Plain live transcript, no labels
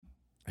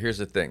here's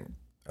the thing.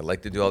 I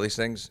like to do all these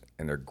things,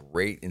 and they're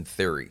great in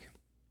theory.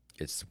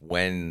 It's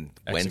when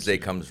Wednesday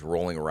comes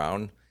rolling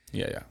around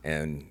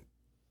and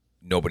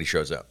nobody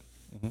shows up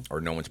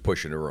or no one's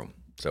pushing the room.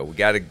 So we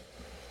got to,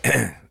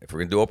 if we're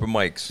going to do open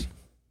mics,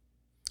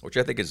 which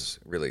I think is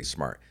really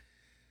smart.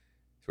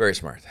 It's very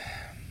smart.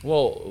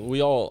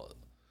 Well,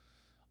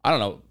 I don't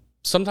know.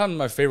 Sometimes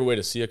my favorite way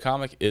to see a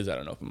comic is at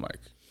an open mic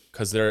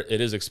because it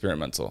is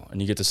experimental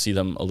and you get to see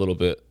them a little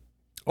bit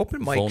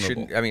Open mic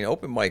vulnerable.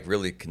 open mic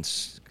really can,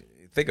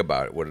 think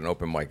about it, what an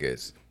open mic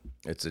is.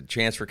 It's a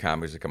chance for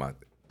comics to come out.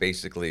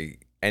 Basically,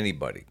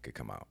 anybody could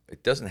come out.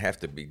 It doesn't have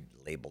to be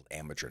labeled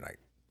amateur night.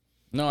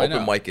 No, I know.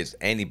 Open mic is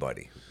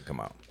anybody who can come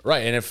out. Right,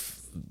 and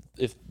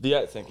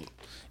thank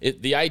you.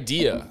 The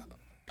idea,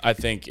 I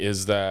think,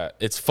 is that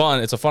it's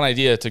fun. It's a fun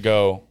idea to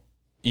go.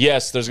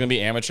 Yes, there's going to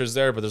be amateurs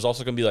there, but there's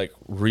also going to be like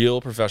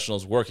real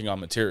professionals working on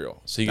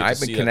material. So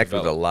I've been connected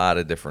with a lot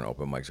of different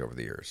open mics over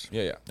the years.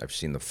 Yeah. I've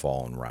seen the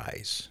fall and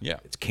rise. Yeah,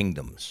 it's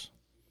kingdoms,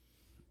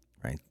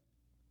 right?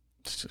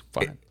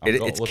 Fine.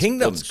 It's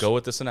kingdoms. Let's go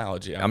with this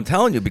analogy. I'm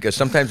telling you, because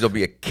sometimes there'll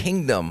be a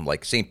kingdom,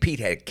 like St. Pete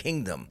had a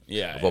kingdom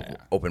of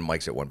open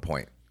mics at one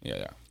point.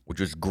 Yeah. Which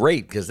was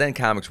great because then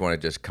comics want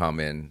to just come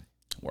in,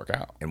 work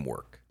out, and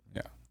work.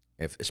 Yeah.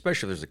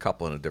 Especially if there's a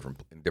couple in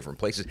different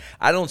places.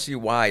 I don't see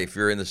why, if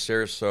you're in the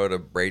Sarasota,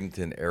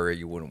 Bradenton area,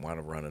 you wouldn't want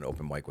to run an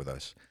open mic with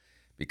us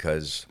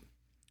because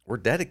we're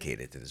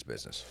dedicated to this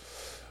business.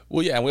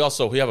 Well, yeah, and we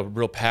have a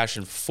real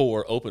passion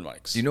for open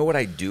mics. Do you know what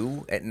I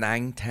do at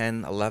 9,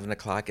 10, 11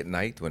 o'clock at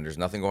night when there's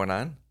nothing going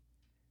on?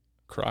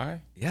 Cry?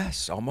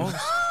 Yes, almost.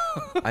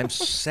 I'm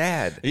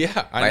sad.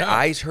 Yeah, I know. My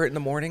eyes hurt in the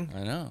morning.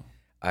 I know.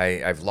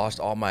 I've lost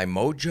all my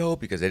mojo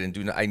because I didn't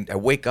do. I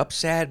wake up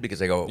sad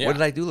because I go, what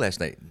did I do last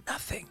night?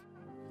 Nothing.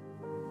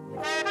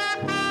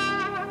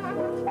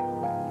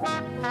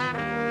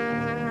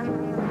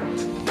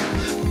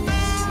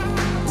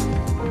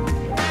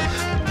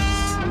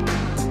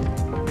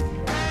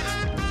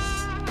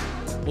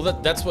 Well,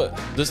 that's what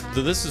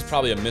this is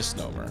probably a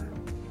misnomer,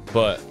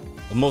 but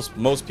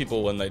most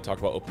people when they talk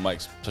about open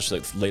mics,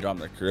 especially like later on in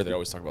their career, they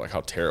always talk about like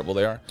how terrible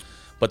they are,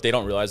 but they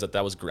don't realize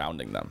that was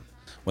grounding them.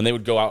 When they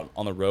would go out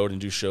on the road and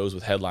do shows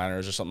with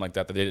headliners or something like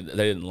that they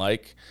didn't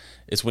like,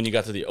 it's when you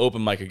got to the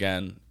open mic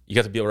again, you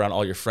got to be around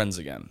all your friends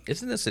again.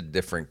 Isn't this a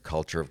different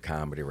culture of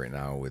comedy right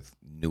now with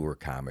newer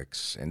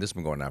comics? And this has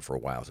been going on for a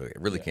while, so I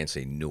really can't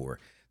say newer,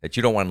 that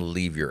you don't want to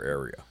leave your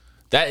area.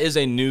 That is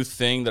a new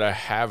thing that I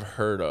have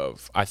heard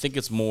of. I think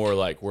it's more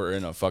like we're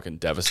in a fucking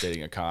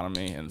devastating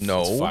economy and it's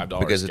 $5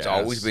 because it's gas.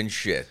 always been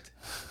shit.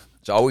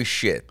 It's always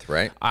shit,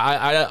 right?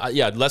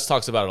 Les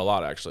talks about it a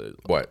lot actually.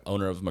 What?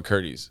 Owner of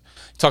McCurdy's.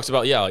 He talks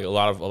about like a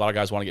lot of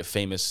guys want to get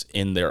famous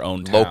in their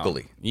own town.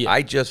 Locally. Yeah.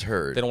 I just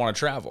heard they don't want to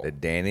travel. that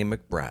Danny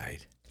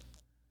McBride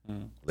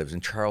lives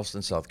in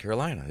Charleston, South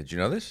Carolina. Did you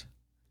know this?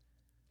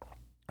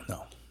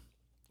 No.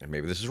 And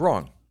maybe this is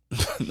wrong.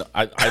 No,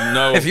 I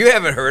know. If you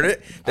haven't heard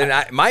it,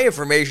 then my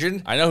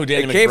information. I know who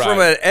Danny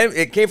McBride. McBride.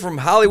 It came from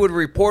Hollywood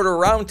Reporter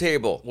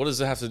Roundtable. What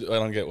does it have to do? I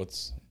don't get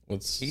what's.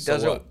 He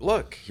doesn't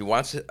look. He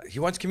wants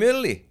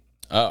community.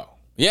 Oh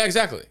yeah,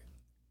 exactly.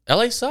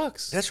 LA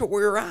sucks. That's what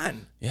we were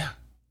on. Yeah.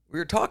 We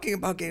were talking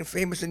about getting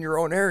famous in your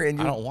own area, and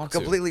you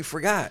completely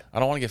forgot. I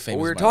don't want to get famous.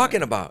 What we were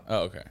talking about. Oh,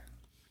 okay.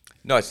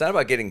 No, it's not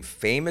about getting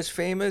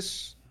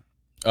famous.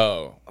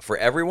 Oh. For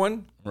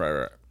everyone.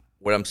 Right.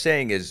 What I'm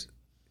saying is,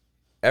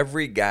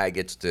 every guy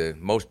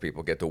most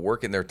people get to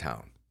work in their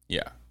town.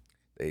 Yeah.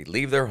 They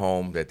leave their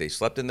home, that they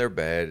slept in their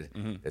bed,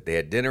 that they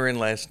had dinner in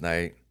last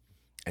night,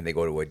 and they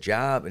go to a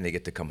job and they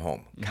get to come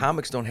home.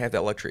 Comics don't have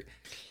that luxury.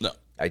 No.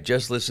 I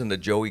just listened to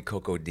Joey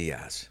Coco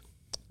Diaz.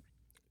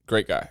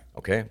 Great guy.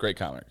 Okay. Great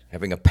comic.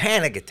 Having a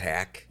panic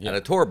attack on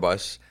a tour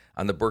bus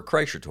on the Burt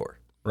Kreischer tour.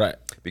 Right.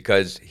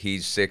 Because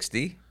he's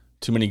 60.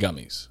 Too many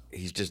gummies.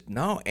 He's just,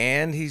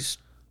 and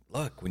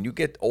look, when you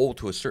get old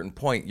to a certain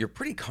point, you're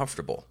pretty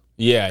comfortable.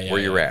 Yeah. Where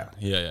you're at.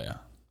 Yeah.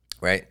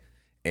 Right?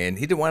 And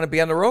he didn't want to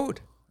be on the road.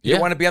 He Yeah.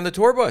 didn't want to be on the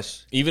tour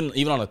bus. Even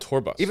on a tour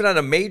bus. Even on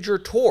a major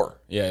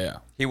tour. Yeah.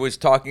 He was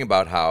talking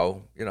about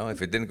how,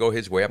 if it didn't go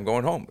his way, I'm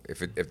going home. If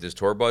this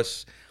tour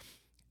bus,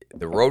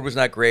 the road was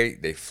not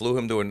great, they flew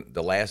him to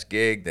the last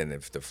gig, then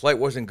if the flight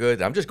wasn't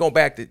good, I'm just going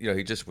back to,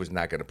 he just was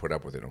not going to put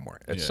up with it no more.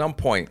 At some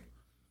point,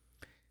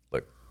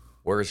 look,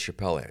 where is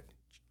Chappelle at?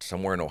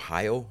 Somewhere in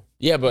Ohio?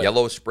 Yeah, but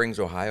Yellow Springs,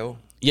 Ohio?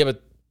 Yeah,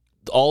 but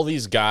all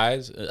these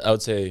guys, I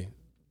would say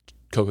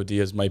Coco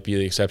Diaz might be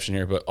the exception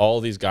here, but all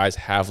these guys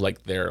have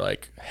like their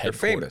headquarters. They're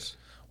famous.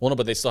 Well, no,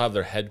 but they still have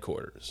their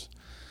headquarters.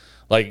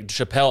 Like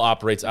Chappelle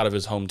operates out of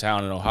his hometown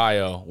in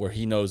Ohio, where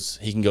he knows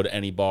he can go to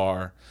any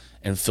bar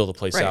and fill the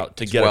place out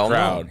to get a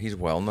crowd. He's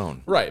well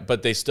known. Right,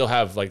 but they still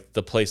have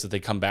the place that they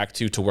come back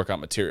to work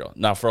out material.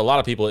 Now, for a lot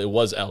of people, it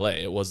was LA.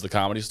 It was the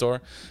Comedy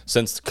Store.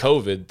 Since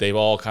COVID, they've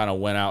all kind of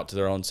went out to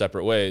their own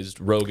separate ways.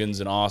 Rogan's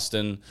in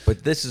Austin.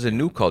 But this is a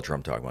new culture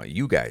I'm talking about.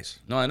 You guys.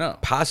 No, I know.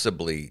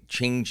 Possibly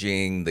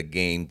changing the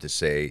game to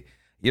say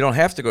you don't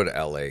have to go to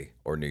LA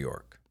or New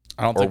York.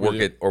 I don't think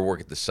work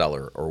at the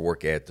cellar or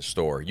work at the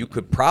store. You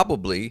could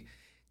probably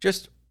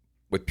just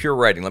with pure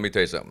writing. Let me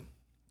tell you something.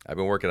 I've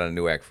been working on a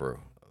new act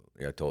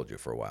I told you,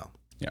 for a while.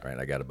 Yeah. Right.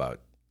 I got about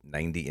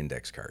 90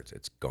 index cards.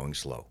 It's going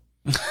slow.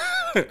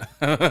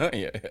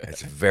 Yeah.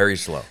 It's very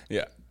slow.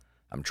 Yeah.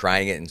 I'm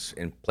trying it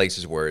in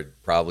places where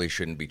it probably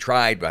shouldn't be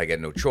tried, but I got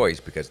no choice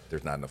because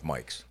there's not enough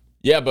mics.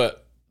 Yeah,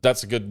 but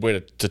that's a good way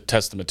to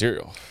test the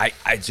material. I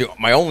do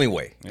my only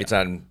way. Yeah. It's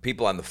on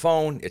people on the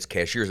phone. It's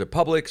cashiers at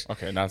Publix.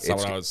 Okay, that's not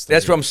what I was thinking.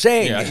 That's what I'm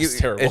saying. Yeah, it's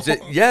terrible.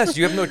 Yes,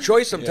 you have no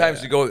choice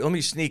sometimes to go, let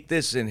me sneak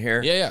this in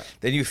here. Yeah.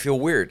 Then you feel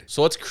weird.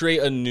 So let's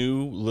create a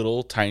new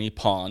little tiny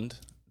pond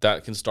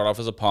that can start off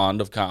as a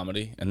pond of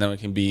comedy, and then it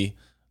can be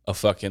a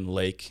fucking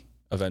lake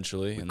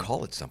eventually. We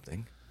call it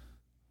something.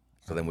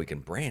 So then we can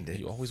brand it.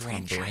 You always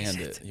want to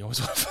brand it. You always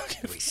want to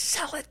fucking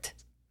sell it.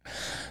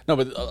 No,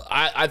 but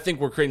I think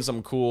we're creating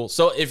something cool.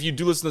 So if you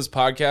do listen to this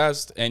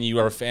podcast and you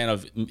are a fan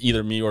of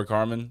either me or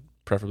Carmen,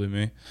 preferably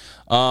me,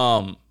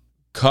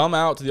 come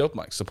out to the open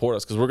mic, support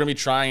us, because we're going to be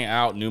trying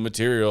out new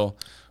material.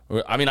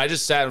 I mean, I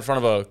just sat in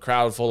front of a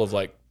crowd full of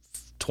like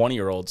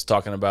 20-year-olds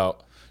talking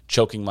about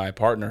choking my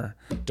partner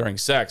during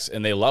sex,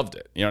 and they loved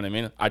it. You know what I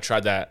mean? I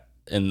tried that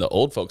in the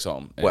old folks'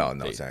 home. Well,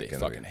 no, they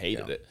fucking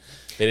hated it.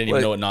 They didn't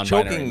even know what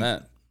non-binary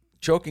meant.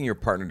 Choking your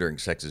partner during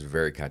sex is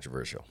very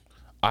controversial.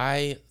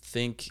 I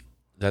think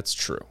that's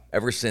true.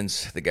 Ever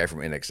since the guy from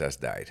NXS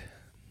died.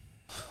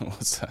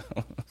 What's that?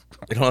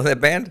 You don't know that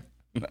band?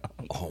 No.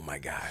 Oh my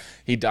God.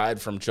 He died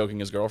from choking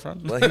his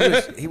girlfriend? Well,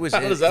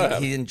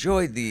 he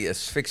enjoyed the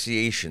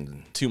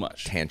asphyxiation too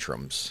much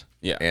tantrums.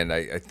 Yeah. And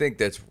I think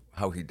that's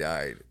how he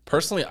died.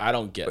 Personally, I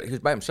don't get it. But he was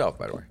by himself,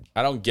 by the way.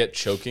 I don't get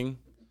choking.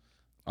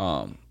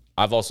 I'm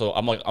a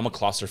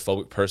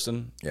claustrophobic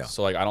person. Yeah.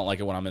 So like I don't like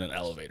it when I'm in an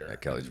elevator. Yeah,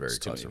 Kelly's very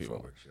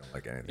claustrophobic. She don't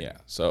like anything. Yeah.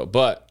 So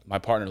but my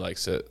partner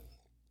likes it.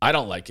 I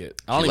don't like it.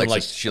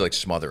 She likes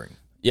smothering.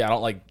 Yeah, I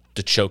don't like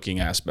the choking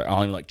aspect. I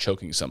don't even like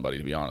choking somebody,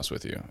 to be honest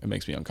with you. It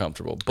makes me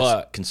uncomfortable.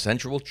 But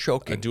consensual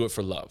choking. I do it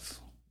for love.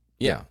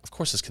 Yeah. Of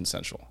course it's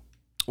consensual.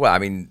 Well, I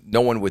mean,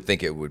 no one would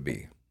think it would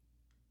be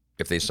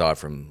if they saw it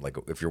from, like,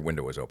 if your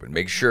window was open.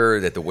 Make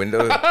sure that the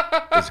window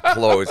is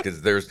closed,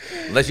 because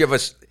unless you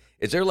have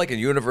is there like a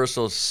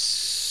universal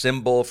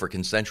symbol for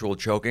consensual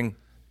choking?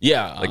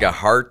 Yeah. Like a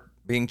heart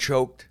being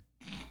choked?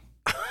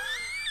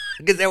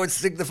 Because that would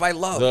signify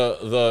love.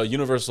 The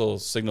universal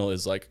signal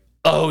is like,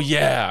 oh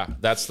yeah,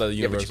 that's the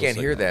universal. Yeah, but you can't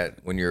hear that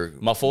when you're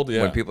muffled.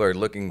 Yeah. When people are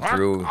looking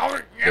through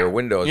their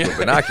windows with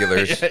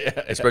binoculars,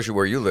 especially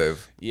where you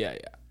live. Yeah.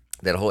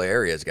 That whole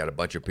area's got a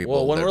bunch of people.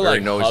 Well, when that we're are very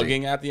like nosy.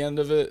 hugging at the end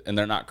of it and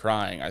they're not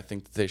crying, I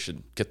think they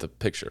should get the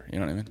picture. You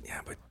know what I mean? Yeah,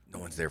 but no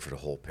one's there for the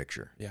whole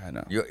picture. Yeah, I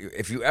know.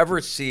 If you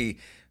ever see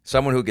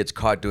someone who gets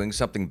caught doing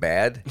something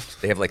bad,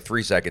 they have like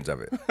 3 seconds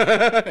of it.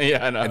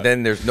 Yeah, I know. And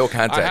then there's no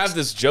context. I have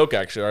this joke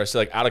actually, where I say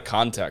like, out of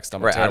context,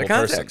 I'm a terrible out of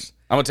context. person.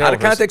 I'm a terrible person. Out of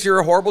context, you're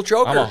a horrible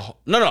choker.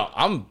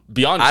 I'm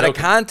beyond out joking.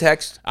 of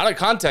context. Out of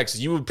context,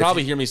 you would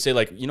probably hear me say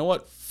like, you know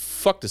what?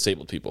 Fuck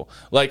disabled people.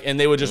 Like, and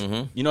they would just,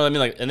 you know what I mean?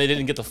 Like, and they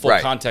didn't get the full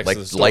context of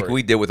the story. Like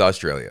we did with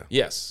Australia.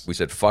 Yes. We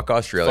said, fuck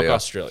Australia. Fuck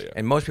Australia.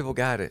 And most people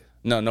got it.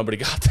 No, nobody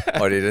got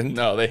that. Oh, they didn't?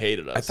 No, they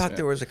hated us. I thought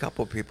there was a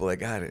couple of people that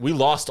got it. We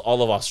lost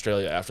all of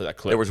Australia after that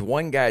clip. There was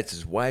one guy that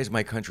says, why is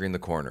my country in the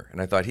corner?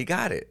 And I thought he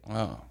got it.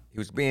 Oh. He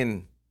was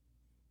being,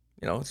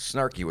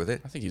 snarky with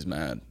it. I think he's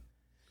mad.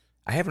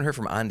 I haven't heard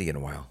from Andy in a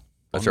while.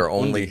 That's our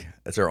only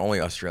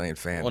Australian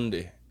fan.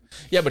 Undy.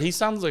 Yeah, but he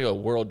sounds like a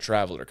world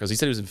traveler, because he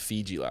said he was in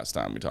Fiji last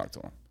time we talked to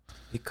him.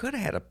 He could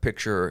have had a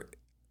picture.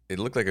 It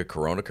looked like a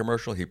Corona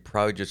commercial. He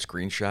probably just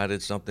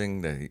screenshotted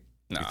something that you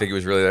think he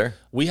was really there?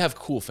 We have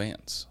cool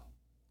fans.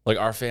 Like,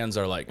 our fans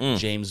are like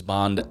James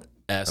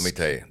Bond-esque. Let me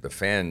tell you, the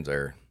fans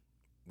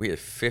we had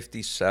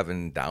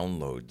 57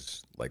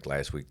 downloads like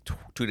last week,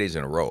 2 days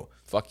in a row.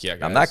 Fuck yeah,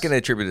 guys. I'm not going to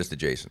attribute this to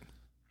Jason.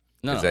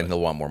 Because then he'll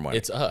want more money.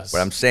 It's us.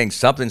 But I'm saying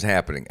something's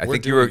happening. I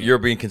think you're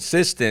being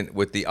consistent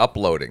with the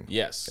uploading.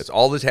 Yes. That's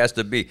all this has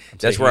to be.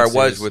 That's where I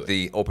was with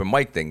the open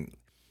mic thing.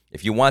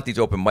 If you want these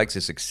open mics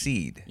to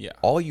succeed,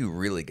 all you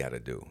really got to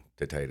do,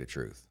 to tell you the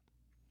truth,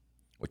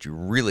 what you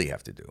really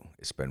have to do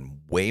is spend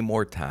way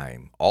more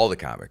time, all the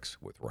comics,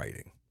 with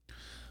writing.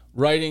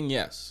 Writing,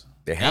 yes.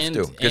 They have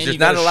to, because there's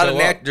not a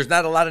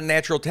lot of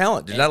natural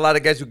talent. There's not a lot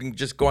of guys who can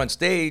just go on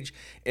stage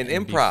and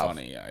improv. Be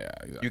funny. Yeah,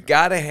 exactly. You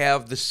got to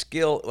have the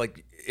skill.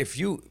 Like,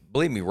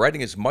 believe me,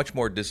 writing is much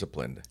more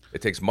disciplined.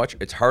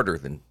 It's harder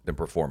than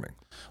performing.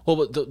 Well,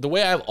 but the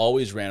way I've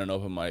always ran an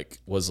open mic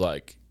was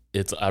like,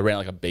 I ran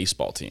like a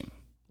baseball team.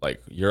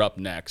 Like, you're up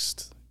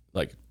next.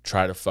 Like,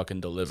 try to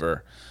fucking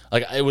deliver.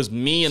 Like, it was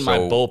me and my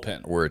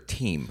bullpen. We're a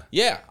team.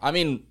 Yeah. I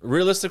mean,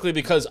 realistically,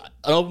 because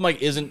an open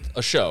mic isn't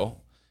a show.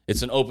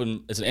 It's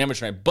an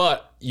amateur night,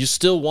 but you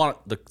still want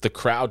the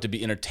crowd to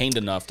be entertained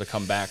enough to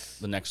come back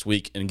the next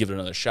week and give it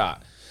another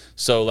shot.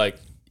 So, like,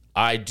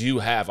 I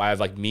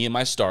have like me and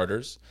my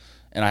starters,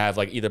 and I have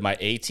like either my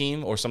A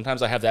team, or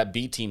sometimes I have that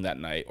B team that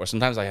night, or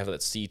sometimes I have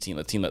that C team,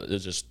 the team that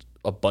is just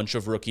a bunch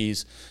of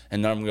rookies,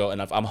 and then I'm go.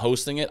 And if I'm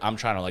hosting it, I'm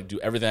trying to like do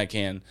everything I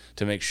can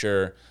to make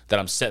sure that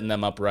I'm setting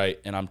them up right,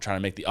 and I'm trying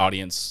to make the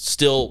audience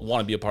still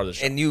want to be a part of the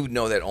show. And you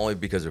know that only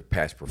because of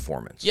past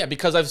performance. Yeah,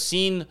 because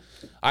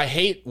I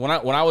hate when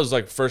I was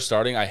like first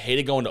starting, I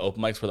hated going to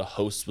open mics where the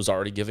host was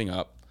already giving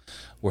up,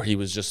 where he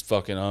was just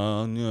fucking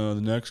on,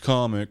 the next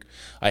comic.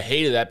 I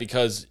hated that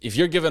because if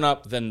you're giving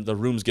up, then the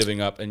room's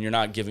giving up, and you're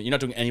not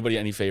doing anybody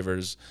any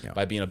favors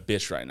by being a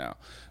bitch right now.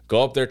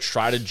 Go up there,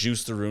 try to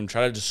juice the room,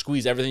 try to just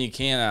squeeze everything you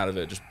can out of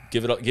it. Just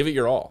give it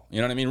your all. You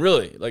know what I mean?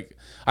 Really, like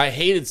I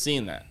hated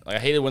seeing that. Like I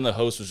hated when the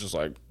host was just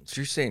like.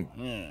 So you're saying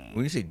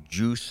when you say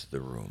juice the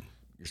room,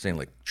 you're saying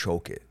like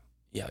choke it.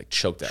 Yeah, like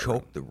choke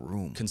the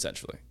room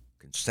consensually.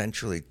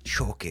 Consensually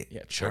choke it.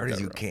 Yeah, as hard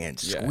as you can.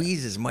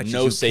 Squeeze as much as you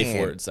can. No safe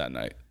words that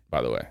night.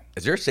 By the way,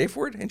 is there a safe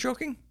word in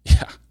choking?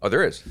 Yeah. Oh,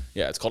 there is.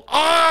 Yeah, it's called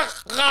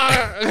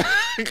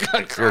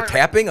You're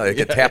tapping, like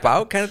a tap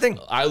out kind of thing.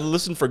 I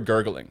listen for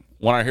gurgling.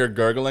 When I hear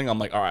gurgling, I'm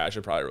like, all right, I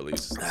should probably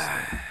release.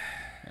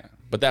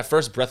 But that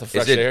first breath of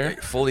fresh air,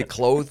 fully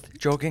clothed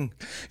choking?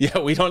 Yeah,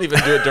 we don't even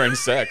do it during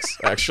sex.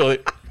 Actually,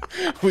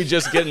 we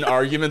just get in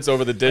arguments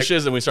over the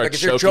dishes and we start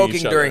choking each other.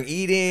 Choking during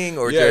eating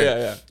or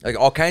like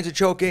all kinds of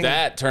choking.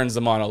 That turns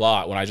them on a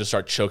lot when I just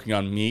start choking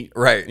on meat.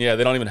 Right. Yeah,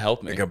 they don't even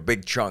help me. Like a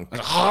big chunk.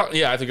 Like,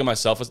 yeah, I think of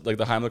myself as like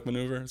the Heimlich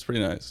maneuver. It's pretty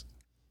nice.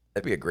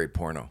 That'd be a great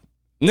porno.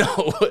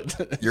 No,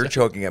 you're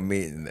choking at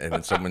meat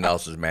and someone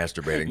else is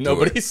masturbating.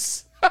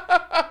 Nobody's.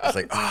 It's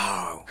like,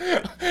 oh,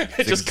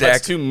 it just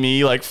cuts to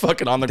me like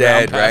fucking on the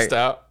ground, passed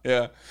out.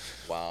 Yeah.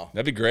 Wow.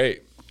 That'd be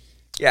great.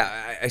 Yeah,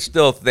 I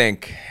still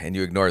think, and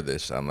you ignored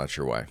this. I'm not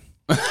sure why.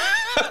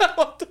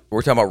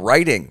 We're talking about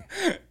writing.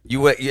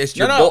 You're a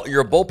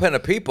bullpen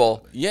of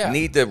people. Yeah.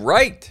 Need to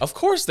write. Of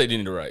course they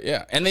need to write.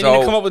 Yeah, and they need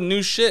to come up with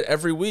new shit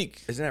every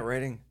week. Isn't that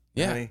writing?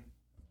 Yeah. Honey?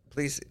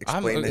 Please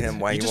explain to him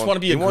why you just want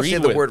to be agreed with. He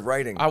won't say the word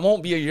writing. I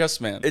won't be a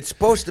yes man. It's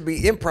supposed to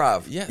be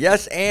improv. Yeah.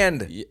 Yes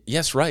and.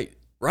 Yes, right.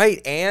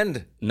 Right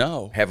and.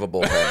 No. Have a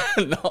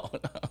bullpen. No.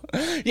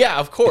 Yeah,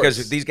 of course.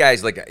 Because these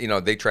guys, like,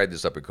 they tried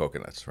this up at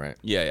Coconuts, right?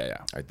 Yeah.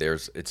 Right,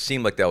 it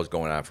seemed like that was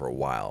going on for a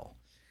while.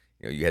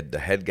 You had the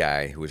head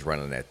guy who was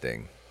running that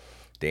thing,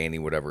 Danny,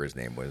 whatever his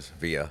name was,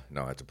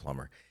 no, that's a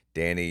plumber.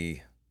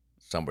 Danny,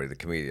 somebody, the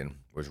comedian,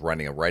 was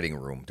running a writing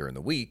room during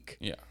the week.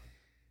 Yeah.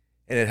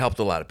 And it helped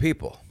a lot of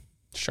people.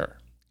 Sure.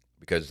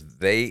 Because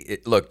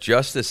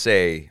just to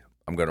say,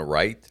 I'm going to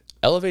write,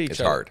 elevate each it's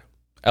other. hard.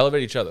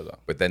 Elevate each other, though.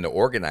 But then to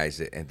organize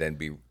it and then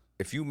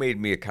if you made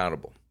me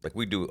accountable, like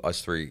we do,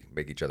 us three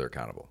make each other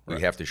accountable. Right.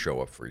 We have to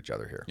show up for each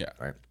other here. Yeah.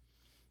 Right?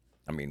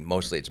 I mean,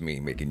 mostly it's me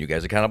making you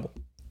guys accountable.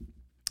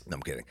 No,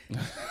 I'm kidding.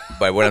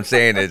 But what I'm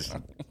saying is,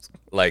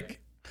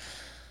 like,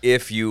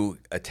 if you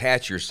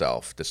attach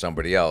yourself to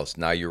somebody else,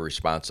 now you're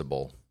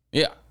responsible.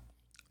 Yeah.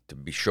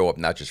 To show up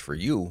not just for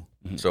you.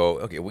 Mm-hmm. So,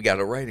 okay, we got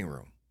a writing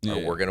room.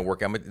 Yeah, we're going to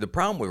work on it. The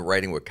problem with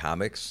writing with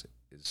comics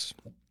is,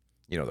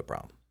 the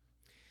problem.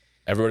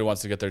 Everybody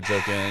wants to get their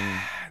joke in.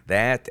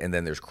 That, and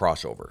then there's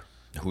crossover.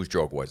 Whose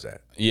joke was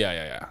that?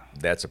 Yeah.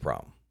 That's a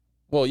problem.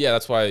 Well, yeah,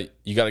 that's why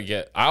you got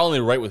to I only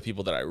write with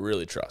people that I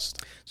really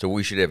trust. So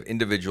we should have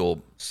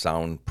individual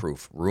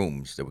soundproof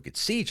rooms that we could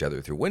see each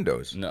other through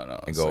windows. No.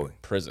 And go,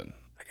 like prison.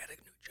 I got a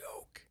new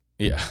joke.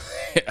 Yeah.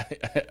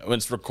 When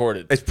it's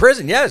recorded. It's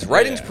prison, yes.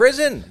 Writing's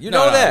prison. You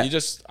know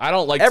that. I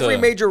don't like Every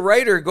major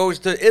writer goes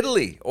to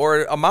Italy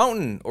or a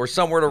mountain or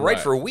somewhere to write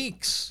for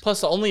weeks.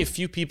 Plus, only a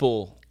few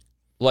people.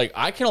 Like,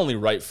 I can only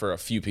write for a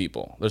few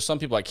people. There's some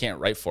people I can't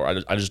write for.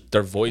 I just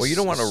their voice. Well, you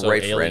don't want to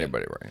write for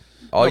anybody, right?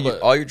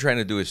 All you're trying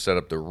to do is set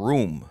up the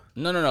room.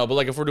 No. But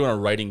like, if we're doing a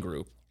writing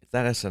group, it's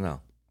not SNL.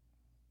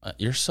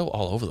 You're so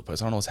all over the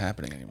place. I don't know what's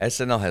happening anymore.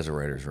 SNL has a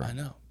writer's room. I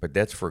know, but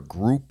that's for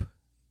group.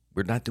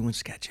 We're not doing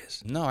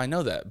sketches. No, I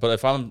know that.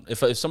 But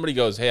if somebody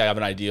goes, hey, I have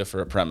an idea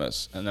for a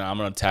premise, and then I'm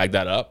gonna tag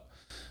that up,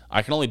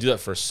 I can only do that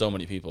for so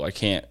many people. I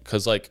can't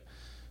because like.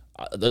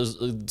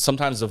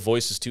 Sometimes the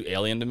voice is too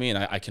alien to me,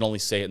 and I can only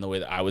say it in the way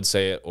that I would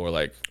say it, or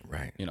like,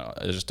 right.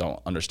 I just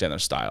don't understand their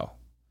style.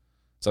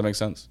 Does that make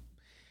sense?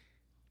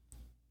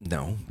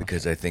 No,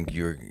 because I think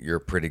you're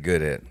pretty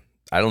good at.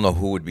 I don't know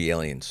who would be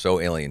so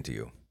alien to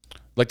you.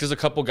 Like, there's a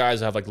couple guys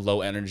that have like low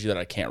energy that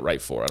I can't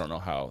write for. I don't know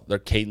how their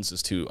cadence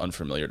is too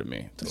unfamiliar to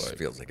me. This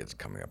feels like it's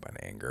coming up on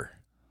anger.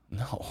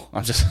 No,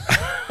 I'm just.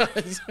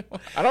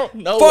 I don't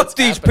know. Fuck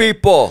these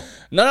people.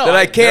 No. That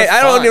I can't.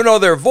 I don't even know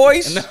their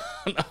voice. No.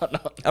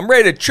 I'm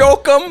ready to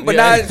choke them, but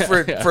not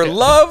for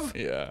love.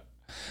 Yeah.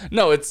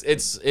 No, it's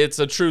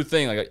a true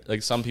thing.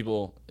 Like some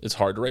people, it's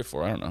hard to write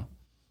for. I don't know.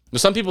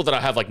 There's some people that I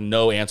have like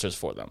no answers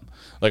for them.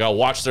 Like I'll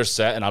watch their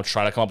set and I'll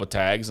try to come up with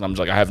tags, and I'm just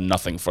like I have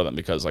nothing for them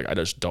because like I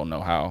just don't know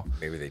how.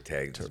 Maybe they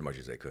tagged as much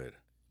as they could.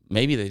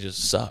 Maybe they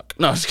just suck.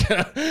 No, I'm just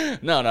kidding.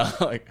 No.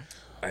 Like.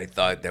 I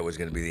thought that was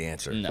going to be the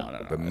answer.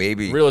 No. But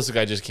maybe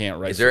realistically, I just can't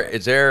write.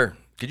 Is there?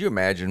 Could you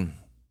imagine?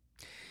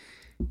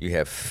 You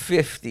have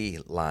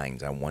 50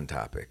 lines on one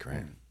topic,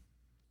 right?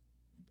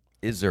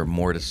 Is there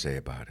more to say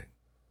about it?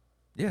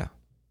 Yeah.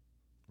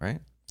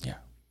 Right? Yeah.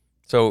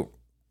 So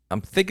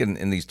I'm thinking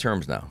in these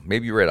terms now.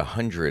 Maybe you're at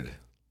 100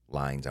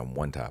 lines on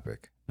one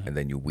topic. and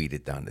then you weed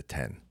it down to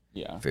 10,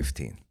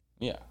 15.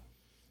 Yeah.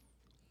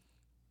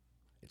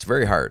 It's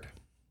very hard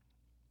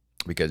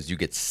because you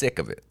get sick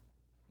of it.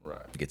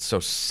 Right. You get so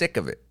sick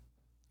of it.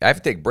 I have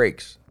to take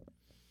breaks.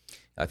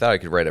 I thought I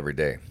could write every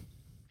day.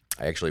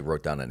 I actually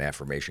wrote down an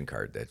affirmation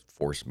card that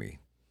forced me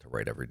to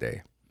write every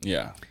day.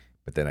 Yeah.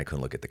 But then I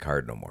couldn't look at the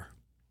card no more.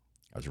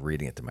 I was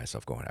reading it to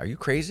myself going, are you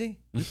crazy?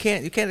 You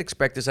can't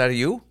expect this out of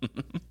you.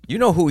 You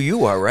know who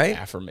you are, right?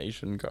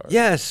 Affirmation card.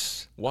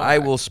 Yes. Why? I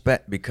will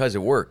spend, because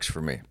it works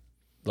for me.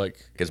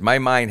 Like, because my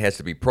mind has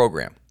to be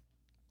programmed.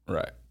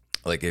 Right.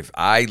 Like if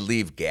I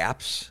leave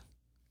gaps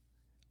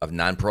of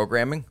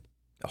non-programming,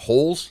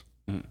 holes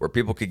where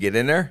people could get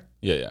in there,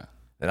 yeah,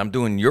 then I'm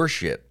doing your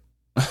shit.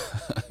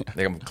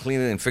 Like I'm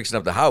cleaning and fixing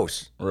up the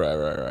house.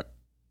 Right.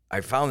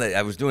 I found that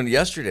I was doing it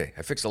yesterday.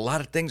 I fixed a lot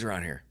of things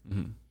around here.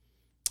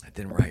 I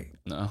didn't write.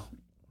 No.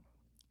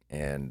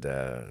 And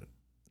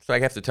so I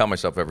have to tell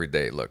myself every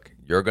day, look,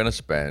 you're going to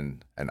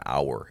spend an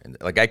hour. And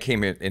like I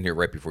came in here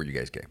right before you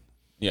guys came.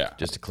 Yeah.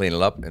 Just to clean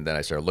it up. And then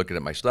I started looking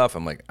at my stuff.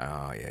 I'm like,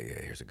 oh, yeah,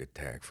 here's a good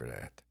tag for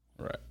that.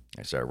 Right.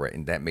 I started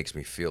writing. That makes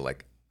me feel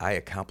like I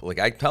accomplished.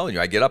 Like I'm telling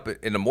you, I get up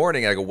in the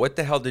morning and I go, what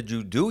the hell did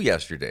you do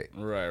yesterday?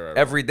 Right.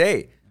 Every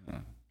day.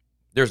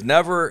 There's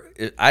never,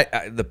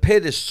 the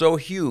pit is so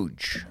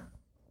huge.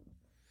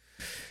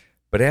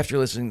 But after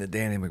listening to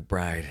Danny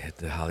McBride at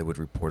the Hollywood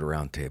Reporter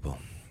Roundtable,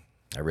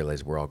 I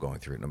realized we're all going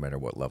through it no matter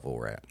what level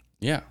we're at.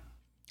 Yeah.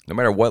 No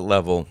matter what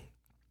level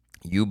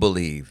you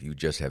believe, you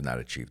just have not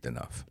achieved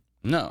enough.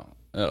 No.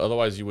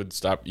 Otherwise, you would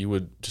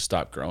just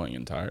stop growing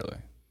entirely.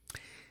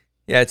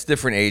 Yeah, it's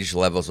different age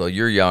levels. So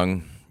you're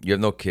young. You have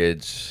no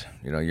kids.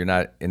 You know, you're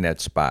not in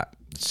that spot.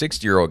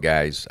 60-year-old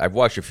guys, I've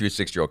watched a few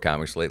 60-year-old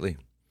comics lately,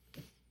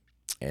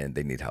 and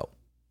they need help.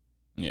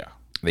 Yeah.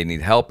 They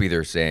need help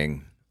either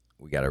saying,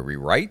 we got to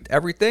rewrite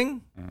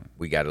everything.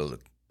 We got to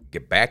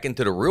get back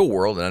into the real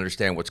world and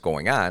understand what's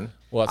going on.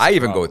 Well, I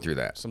even go through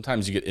that.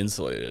 Sometimes you get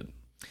insulated.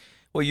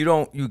 Well, you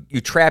don't.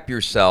 You trap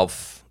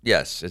yourself.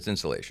 Yes, it's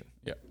insulation.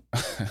 Yeah.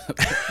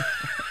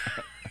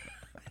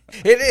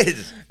 It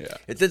is. Yeah.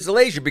 It's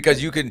insulation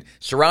because you can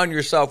surround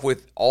yourself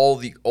with all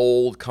the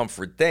old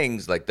comfort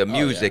things like the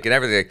music and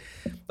everything.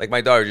 Like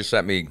my daughter just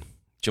sent me,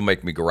 she'll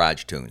make me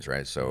garage tunes,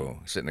 right? So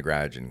sit in the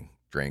garage and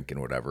drink and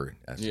whatever.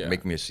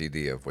 Make me a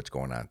CD of what's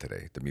going on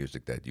today, the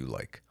music that you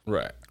like.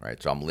 Right.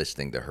 Right. So I'm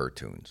listening to her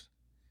tunes.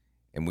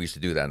 And we used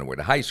to do that on the way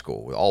to high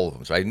school with all of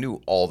them. So I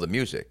knew all the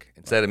music.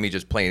 Instead of me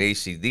just playing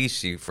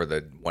AC/DC for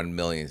the 1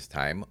 millionth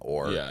time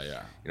or, you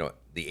know,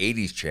 the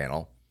 80s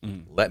channel,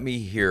 let me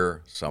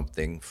hear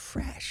something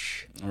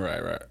fresh. Right.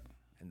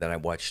 And then I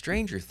watched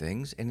Stranger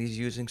Things, and he's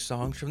using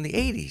songs from the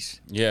 80s.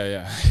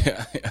 Yeah.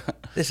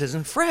 This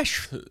isn't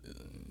fresh.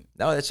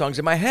 Now that song's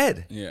in my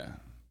head. Yeah.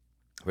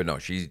 But no,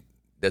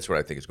 that's what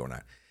I think is going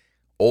on.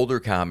 Older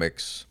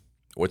comics,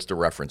 what's the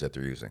reference that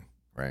they're using,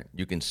 right?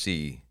 You can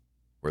see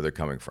where they're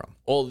coming from.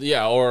 Well,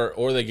 yeah,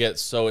 or they get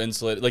so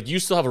insulated. Like, you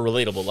still have a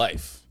relatable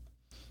life.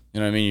 You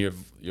know what I mean? You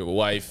have a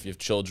wife, you have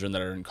children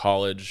that are in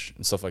college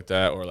and stuff like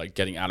that, or like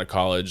getting out of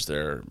college,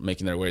 they're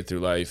making their way through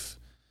life.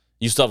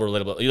 You still have a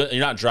relatable. You're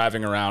not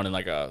driving around in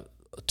like a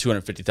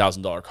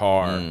 $250,000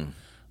 car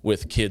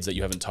with kids that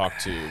you haven't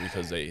talked to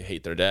because they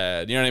hate their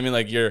dad. You know what I mean?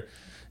 Like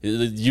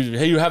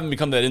you haven't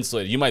become that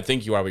insulated. You might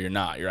think you are, but you're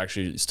not. You're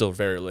actually still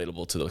very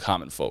relatable to the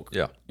common folk.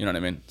 Yeah. You know what I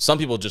mean? Some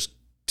people just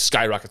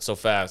skyrocket so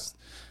fast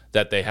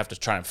that they have to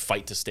try and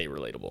fight to stay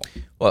relatable.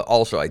 Well,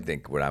 also, I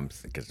think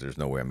because there's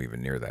no way I'm even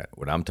near that.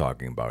 What I'm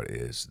talking about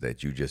is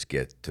that you just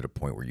get to the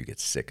point where you get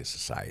sick of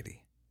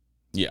society.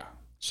 Yeah.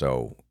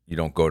 So you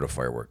don't go to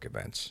firework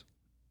events.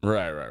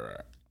 Right.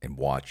 And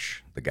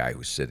watch the guy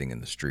who's sitting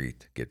in the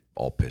street get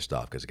all pissed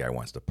off because the guy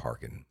wants to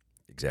park in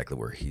exactly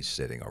where he's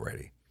sitting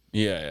already.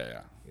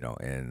 Yeah. You know,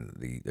 and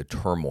the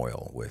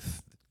turmoil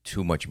with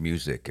too much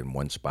music in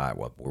one spot.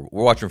 Well,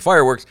 we're watching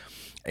fireworks,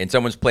 and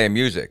someone's playing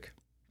music.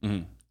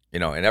 Mm-hmm. You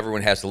know, and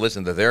everyone has to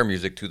listen to their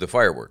music to the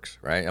fireworks,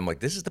 right? I'm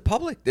like, this is the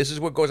public. This is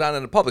what goes on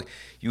in the public.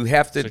 You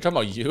have to. So you're talking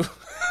about you?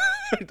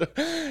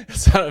 It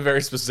sounded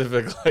very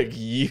specific, like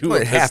you. Well,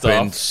 it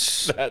happened.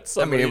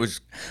 It was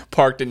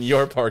parked in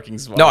your parking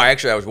spot. No,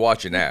 actually, I was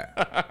watching that.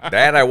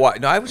 I watched.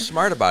 No, I was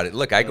smart about it.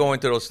 Look, I go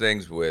into those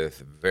things with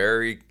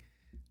very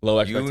low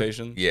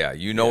expectations.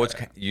 You know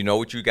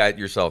what you got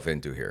yourself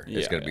into here.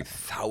 There's going to be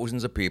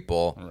thousands of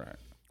people. Right.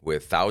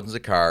 With thousands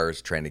of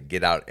cars trying to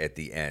get out at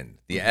the end.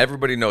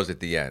 Everybody knows at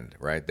the end,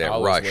 right? That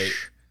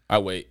rush. I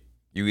wait.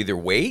 You either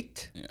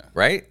wait,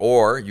 right?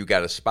 Or you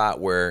got a spot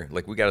where,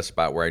 like we got a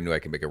spot where I knew I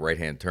could make a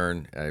right-hand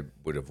turn. And I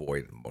would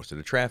avoid most of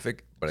the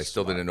traffic, but I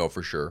still didn't know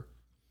for sure.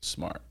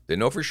 Smart.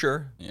 Didn't know for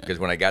sure. Because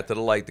when I got to the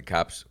light, the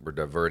cops were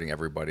diverting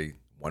everybody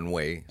one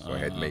way. So I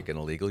had to make an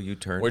illegal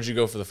U-turn. Where'd you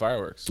go for the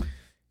fireworks?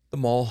 The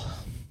mall.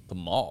 The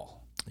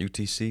mall?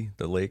 UTC,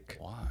 the lake.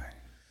 Why?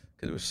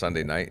 Because it was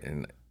Sunday night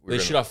and... They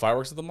shoot off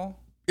fireworks at the mall?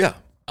 Yeah.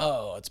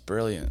 Oh, that's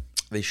brilliant.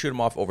 They shoot them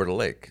off over the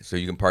lake. So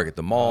you can park at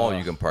the mall,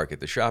 you can park at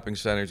the shopping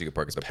centers, you can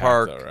park at the packed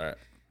park. Though, right?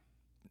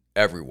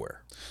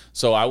 Everywhere.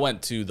 So I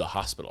went to the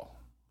hospital.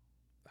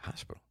 The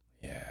hospital?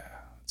 Yeah.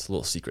 It's a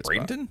little secret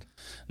Bradenton? spot.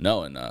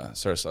 No, in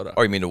Sarasota.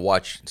 Oh, you mean to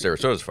watch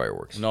Sarasota's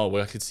fireworks? No,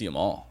 I could see them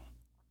all.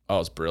 Oh,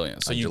 it's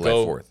brilliant. So On you July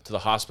go 4th. to the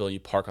hospital, you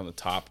park on the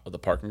top of the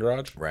parking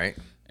garage. Right.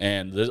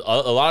 And there's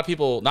a lot of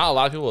people, not a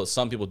lot of people, but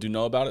some people do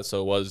know about it.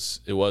 So there's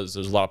a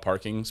lot of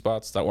parking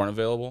spots that weren't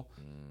available.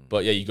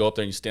 But yeah, you go up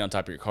there and you stand on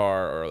top of your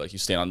car, or like you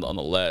stand on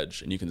the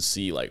ledge, and you can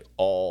see like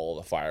all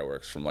the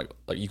fireworks from like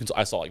you can.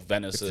 I saw like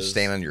Venice's. You have to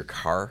stand on your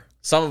car.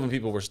 Some of them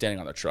people were standing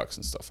on their trucks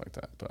and stuff like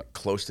that. But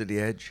close to the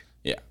edge.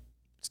 Yeah,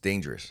 it's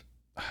dangerous.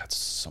 It's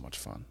so much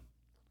fun,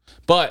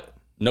 but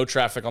no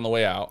traffic on the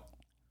way out,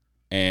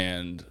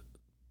 and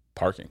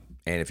parking.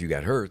 And if you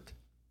got hurt,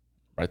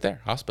 right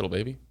there, hospital,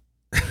 baby.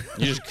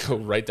 You just go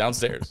right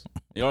downstairs.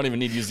 You don't even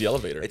need to use the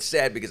elevator. It's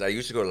sad because I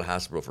used to go to the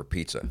hospital for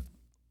pizza.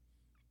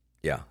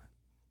 Yeah.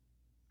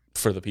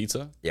 For the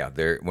pizza? Yeah,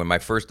 when my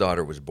first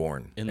daughter was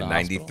born in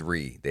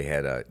 '93, they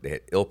had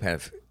Il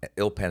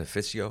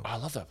Panificio. Oh, I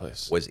love that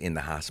place. Was in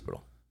the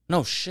hospital.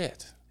 No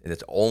shit. And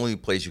it's the only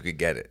place you could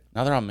get it.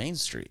 Now they're on Main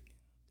Street.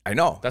 I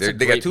know. They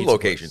got 2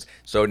 locations. Place.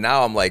 So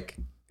now I'm like,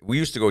 we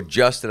used to go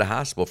just to the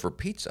hospital for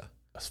pizza.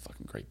 That's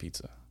fucking great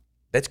pizza.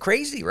 That's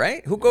crazy,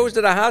 right? Who goes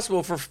to the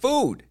hospital for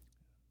food?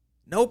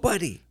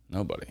 Nobody.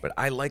 But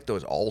I like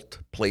those alt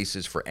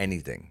places for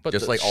anything. But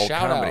just like alt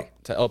comedy.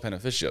 Out to El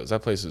Panificios.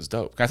 That place is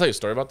dope. Can I tell you a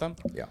story about them?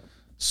 Yeah.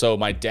 So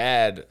my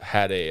dad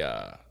had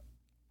a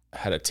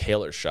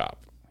tailor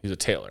shop. He's a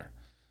tailor.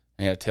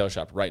 And he had a tailor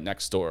shop right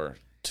next door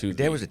to Your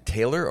dad was a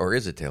tailor or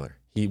is a tailor?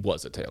 He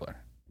was a tailor.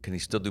 Can he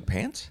still do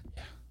pants?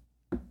 Yeah.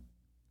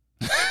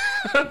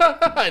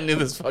 I knew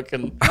this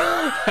fucking...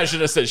 I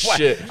should have said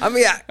shit. I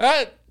mean...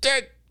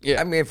 yeah.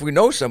 I mean, if we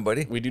know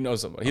somebody. We do know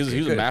somebody. He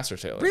was a master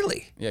tailor.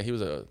 Really? Yeah, he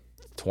was a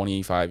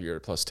 25-year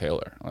plus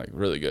tailor, like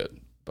really good,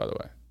 by the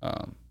way.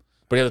 But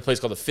he had a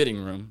place called the Fitting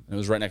Room. And it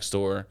was right next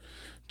door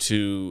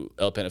to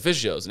El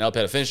Panificio's. And El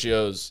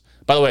Panificio's,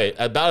 by the way,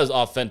 about as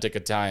authentic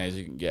Italian as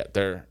you can get.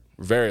 They're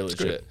very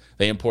legit.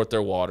 They import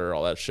their water,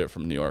 all that shit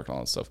from New York and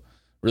all that stuff.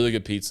 Really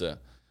good pizza,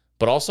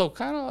 but also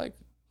kind of.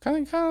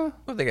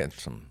 Well, they got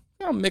some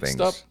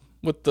mixed up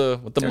with the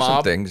There's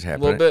mob. Some things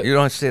happening. You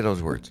don't have to say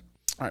those words.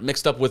 All right,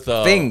 mixed up with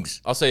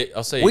things. I'll say.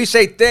 We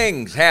say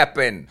things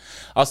happen.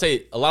 I'll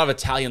say a lot of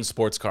Italian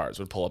sports cars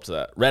would pull up to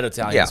that. Red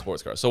Italian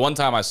sports cars. So one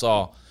time I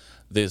saw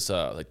this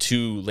like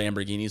 2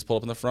 Lamborghinis pull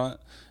up in the front,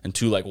 and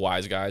 2 like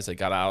wise guys. They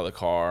got out of the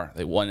car.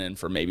 They went in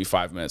for maybe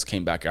 5 minutes,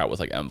 came back out with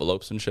like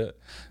envelopes and shit.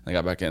 And they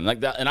got back in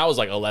like that. And I was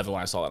like 11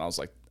 when I saw that. And I was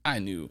like, I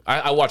knew.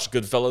 I watched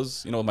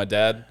Goodfellas, with my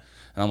dad,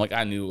 and I'm like,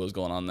 I knew what was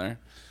going on there.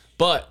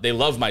 But they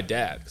loved my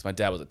dad because my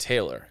dad was a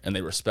tailor, and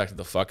they respected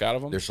the fuck out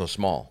of him. They're so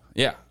small.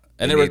 Yeah.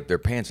 And they their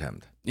pants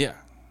hemmed. Yeah,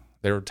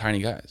 they were tiny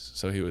guys,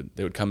 so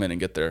they would come in and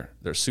get their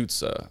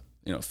suits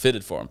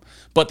fitted for them.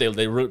 But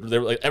they were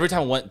like, every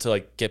time I went to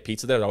like get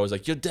pizza there, I was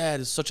like, your dad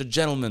is such a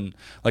gentleman.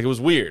 Like it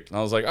was weird, and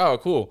I was like, oh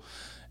cool.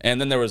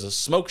 And then there was a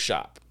smoke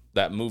shop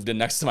that moved in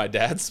next to my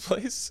dad's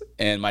place,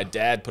 and my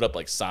dad put up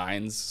like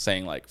signs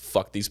saying like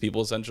fuck these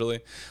people, essentially.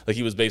 Like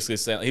he was basically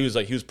saying he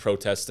was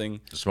protesting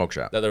the smoke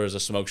shop, that there was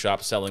a smoke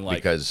shop selling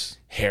like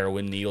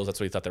heroin needles. That's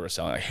what he thought they were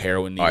selling, like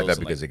heroin needles. I thought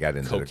because it got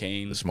into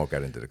cocaine. The smoke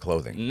got into the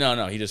clothing.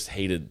 No, he just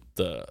hated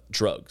the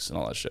drugs and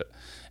all that shit.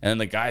 And then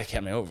the guy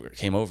came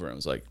over and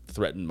was like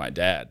threatened my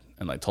dad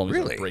and like told me he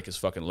was gonna break his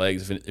fucking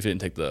legs if he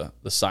didn't take the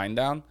sign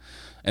down.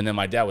 And then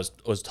my dad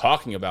was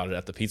talking about it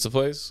at the pizza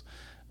place.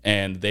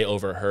 And they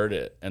overheard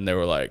it, and they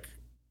were like,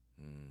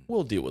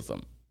 we'll deal with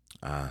them.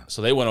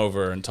 So they went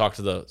over and talked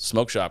to the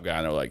smoke shop guy,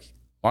 and they were like,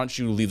 why don't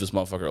you leave this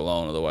motherfucker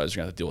alone? Otherwise,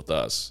 you're going to have to deal with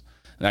us.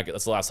 And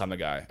that's the last time the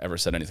guy ever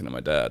said anything to my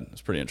dad.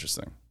 It's pretty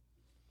interesting.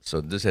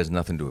 So this has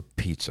nothing to do with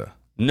pizza?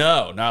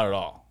 No, not at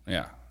all.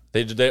 Yeah.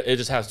 It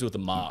just has to do with the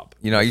mob.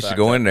 I used to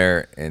go in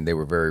there, and they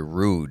were very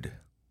rude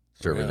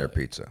serving their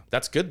pizza.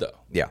 That's good, though.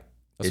 Yeah.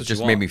 It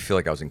just made me feel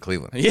like I was in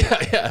Cleveland. Yeah,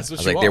 that's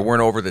what you want. They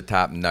weren't over the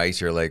top nice.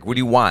 You're like, what do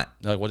you want?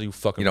 They're like, what do you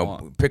fucking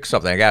want? Pick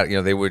something. I got.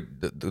 They would.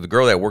 The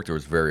girl that worked there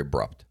was very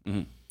abrupt,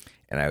 and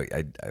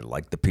I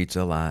liked the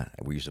pizza a lot.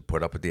 We used to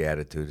put up with the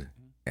attitude,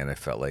 and I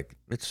felt like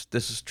this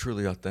is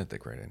truly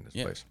authentic right in this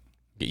place.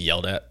 Get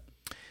yelled at.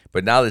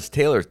 But now this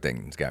tailor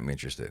thing's got me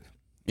interested.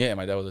 Yeah,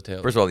 my dad was a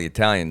tailor. First of all, the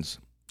Italians,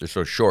 they're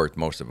so short,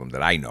 most of them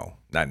that I know.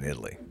 Not in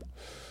Italy.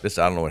 I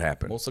don't know what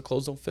happened. Most of the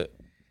clothes don't fit.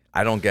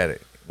 I don't get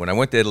it. When I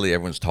went to Italy,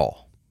 everyone's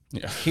tall.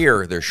 Yeah.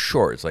 Here, they're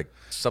short. It's like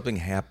something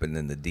happened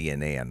in the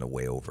DNA on the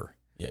way over.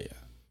 Yeah.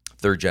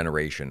 3rd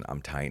generation,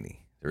 I'm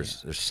tiny.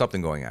 There's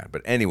something going on.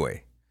 But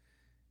anyway,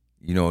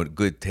 a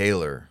good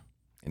tailor,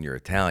 and you're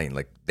Italian,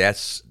 like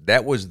it's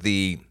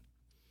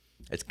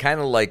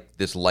kind of like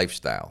this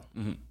lifestyle.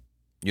 Mm-hmm.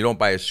 You don't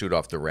buy a suit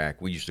off the rack.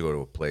 We used to go to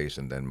a place,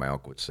 and then my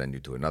uncle would send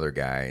you to another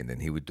guy, and then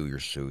he would do your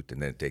suit, and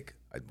then it'd take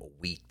a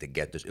week to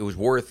get this. It was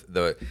worth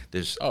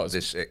it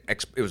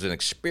was an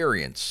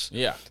experience.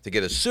 Yeah. To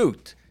get a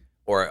suit.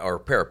 Or a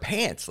pair of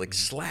pants, like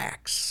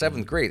slacks.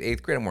 7th grade,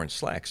 8th grade, I'm wearing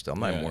slacks still. I'm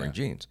not even wearing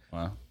jeans.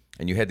 Wow.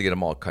 And you had to get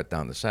them all cut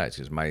down the sides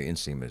because my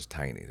inseam is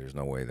tiny. There's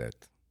no way that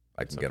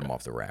I can get them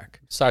off the rack.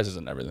 Size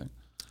isn't everything.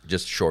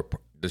 Just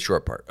the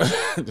short part.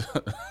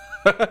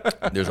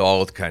 There's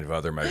all kind of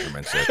other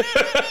measurements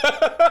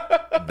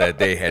that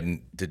they had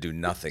to do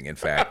nothing. In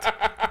fact,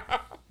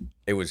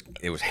 it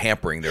was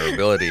hampering their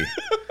ability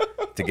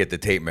to get the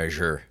tape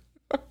measure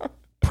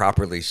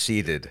properly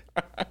seated.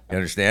 You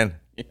understand?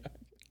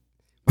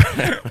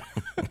 Yeah.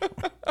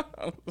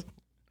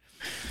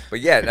 But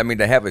yeah, I mean,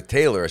 to have a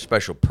tailor, a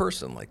special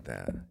person like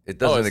that, it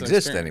doesn't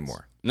exist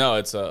anymore. No,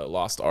 it's a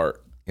lost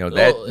art. You know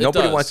that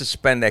nobody wants to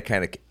spend that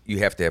kind of. You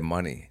have to have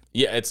money.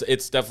 Yeah,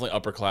 it's definitely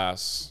upper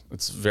class.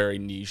 It's very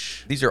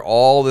niche. These are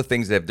all the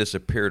things that have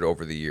disappeared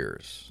over the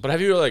years. But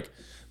have you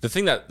the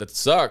thing that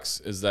sucks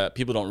is that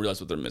people don't realize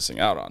what they're missing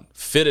out on.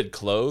 Fitted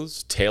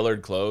clothes,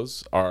 tailored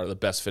clothes are the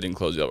best fitting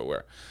clothes you ever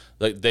wear.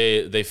 Like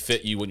they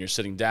fit you when you're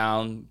sitting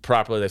down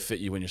properly. They fit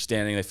you when you're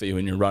standing. They fit you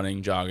when you're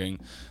running, jogging.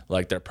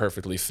 Like they're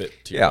perfectly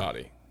fit to your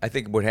body. I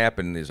think what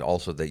happened is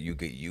also that you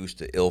get used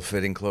to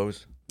ill-fitting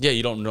clothes. Yeah,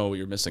 you don't know what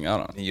you're missing out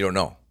on. You don't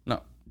know.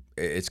 No.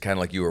 It's kind of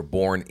like you were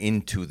born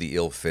into the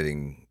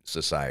ill-fitting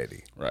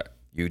society. Right.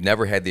 You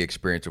never had the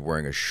experience of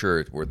wearing a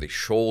shirt where the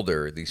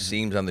shoulder, these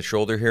seams on the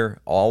shoulder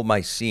here, all my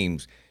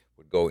seams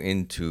would go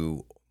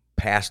into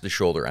past the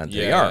shoulder onto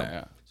the arm.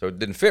 Yeah. So it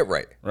didn't fit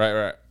right.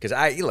 Right. Because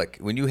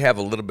when you have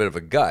a little bit of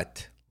a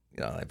gut,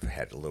 I've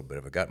had a little bit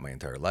of a gut my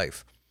entire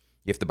life.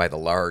 You have to buy the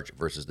large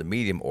versus the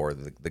medium, or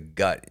the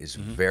gut is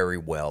very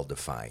well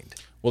defined.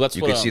 Well, that's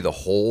you can see the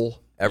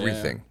whole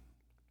everything. Yeah.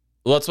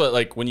 Well, that's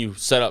what, when you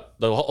set up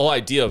the whole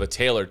idea of a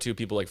tailor, too,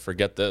 people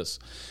forget this.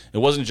 It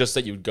wasn't just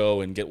that you would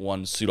go and get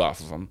one suit off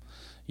of them.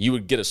 You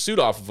would get a suit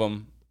off of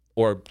them,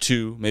 or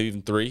two, maybe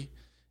even three,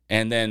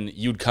 and then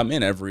you'd come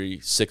in every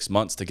 6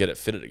 months to get it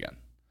fitted again.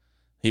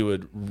 He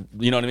would,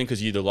 you know what I mean?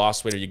 Because you either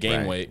lost weight or you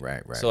gained weight.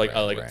 Right. So,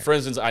 for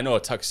instance, I know a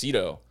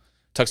tuxedo.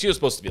 Tuxedo is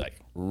supposed to be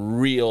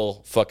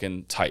real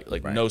fucking tight,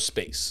 no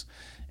space.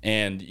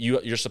 And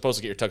you're supposed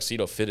to get your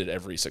tuxedo fitted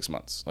every 6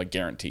 months,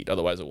 guaranteed.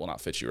 Otherwise, it will not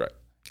fit you right.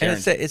 And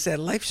it's that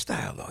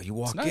lifestyle, though. You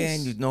walk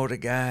in, you know the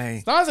guy.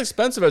 It's not as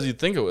expensive as you'd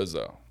think it was,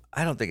 though.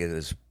 I don't think it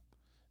is.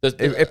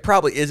 It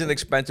probably isn't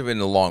expensive in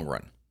the long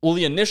run. Well,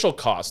 the initial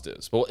cost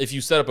is. But if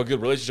you set up a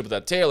good relationship with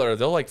that tailor,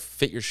 they'll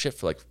fit your shit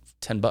for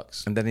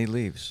 $10. And then he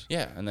leaves.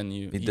 Yeah, and then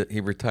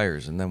he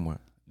retires, and then what?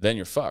 Then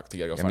you're fucked. You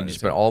gotta go find. You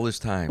spent all this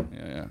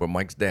time with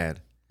Mike's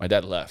dad. My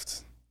dad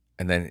left.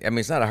 And then,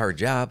 it's not a hard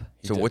job.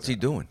 So what's he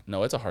doing?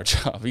 No, it's a hard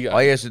job. All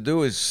he has to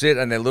do is sit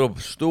on that little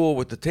stool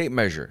with the tape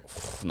measure.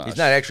 He's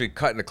not actually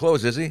cutting the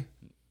clothes, is he?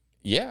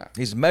 Yeah.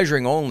 He's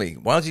measuring only.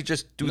 Why don't he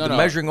just do the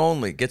measuring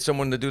only? Get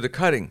someone to do the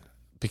cutting.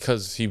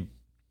 Because he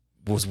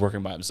was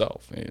working by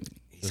himself.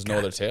 There's no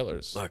other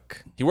tailors.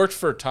 Look. He worked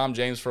for Tom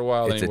James for a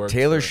while. It's a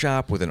tailor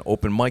shop with an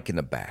open mic in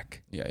the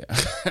back. Yeah.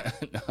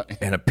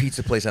 And a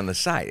pizza place on the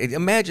side.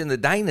 Imagine the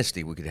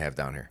dynasty we could have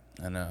down here.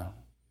 I know.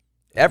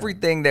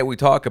 Everything that we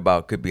talk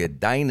about could be a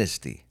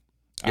dynasty.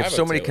 You have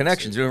so many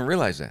connections, you don't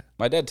realize that.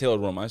 My dad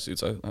tailored one of my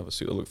suits. I have a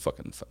suit that look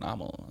fucking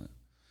phenomenal.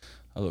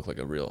 I look like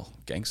a real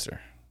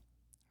gangster.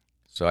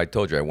 So I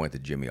told you I went to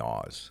Jimmy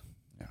Oz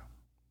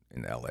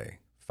in L.A.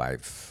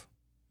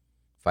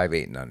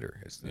 5'8" and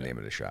under is the name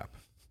of the shop.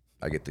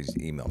 I get these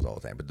emails all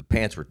the time. But the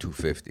pants were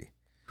 $250.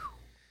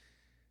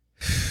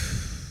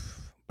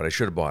 But I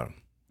should have bought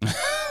them.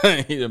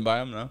 You didn't buy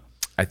them, no?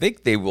 I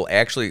think they will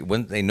actually,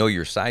 when they know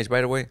your size, by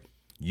the way,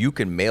 you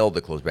can mail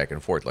the clothes back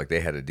and forth. They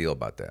had a deal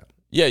about that.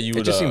 Yeah, you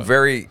would. It just seemed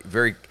very,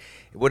 very.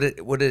 What it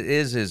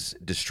is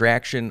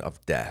distraction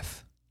of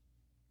death.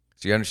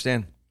 So you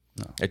understand?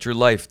 No. At your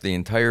life, the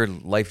entire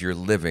life you're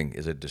living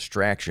is a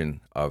distraction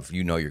of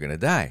you're going to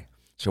die.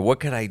 So what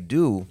can I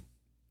do?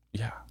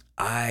 Yeah.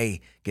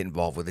 I get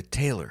involved with a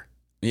tailor.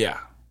 Yeah.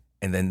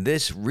 And then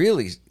this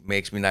really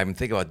makes me not even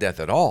think about death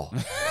at all.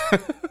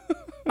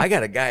 I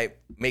got a guy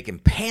making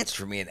pants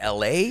for me in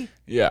L.A.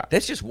 Yeah.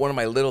 That's just one of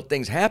my little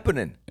things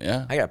happening.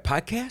 Yeah. I got a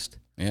podcast.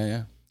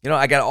 Yeah.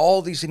 I got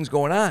all these things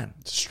going on.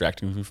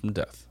 Distracting me from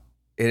death.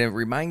 And it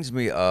reminds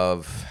me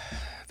of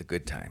the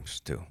good times,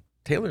 too.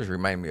 Tailors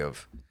remind me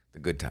of the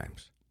good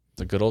times.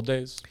 The good old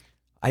days?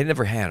 I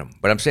never had them,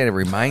 but I'm saying it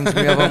reminds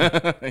me of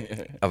them,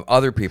 of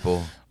other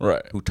people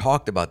who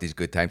talked about these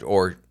good times,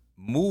 or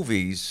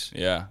movies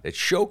that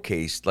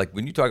showcased, like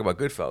when you talk about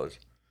Goodfellas,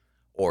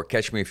 or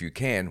Catch Me If You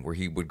Can, where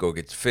he would go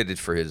get fitted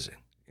for his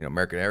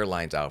American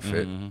Airlines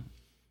outfit. Mm-hmm.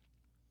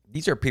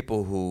 These are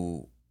people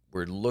who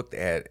were looked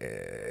at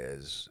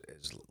as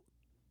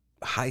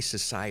high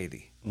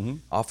society. Mm-hmm.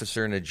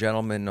 Officer and a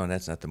Gentleman. No,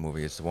 that's not the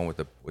movie. It's the one with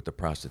the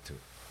prostitute.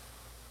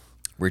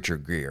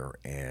 Richard Gere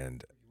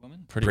and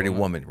Pretty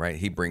Woman, right?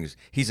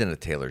 He's in a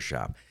tailor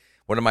shop.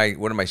 One of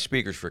my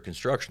speakers for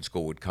construction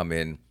school would come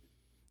in,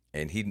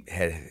 and he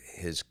had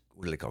his,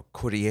 what do they call,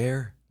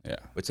 couturier? Yeah.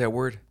 What's that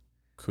word?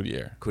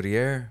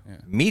 Couturier. Yeah.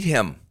 Meet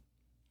him.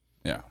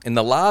 Yeah. In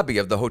the lobby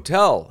of the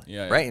hotel.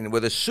 Yeah. Right? And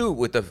with a suit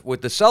with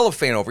the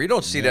cellophane over. You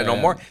don't see that no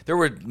more. There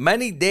were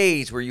many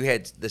days where you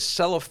had the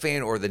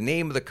cellophane or the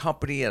name of the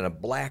company and a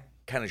black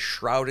kind of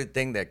shrouded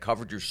thing that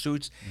covered your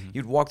suits. Mm-hmm.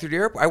 You'd walk through the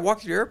airport. I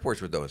walked through the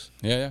airports with those.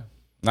 Yeah.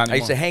 Not anymore. I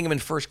used to hang them in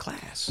first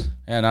class.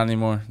 Yeah, not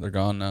anymore. They're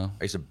gone now.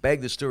 I used to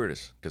beg the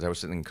stewardess because I was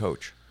sitting in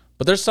coach.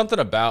 But there's something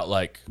about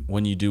like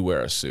when you do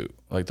wear a suit,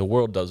 like the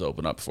world does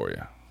open up for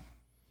you.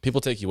 People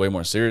take you way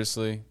more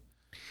seriously.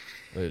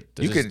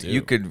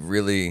 You could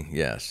really,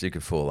 yes, you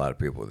could fool a lot of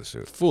people with a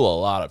suit. Fool a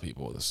lot of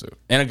people with a suit.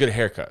 And a good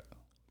haircut.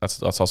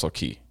 That's also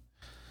key.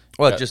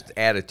 Well, just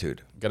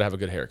attitude. Got to have a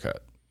good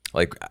haircut.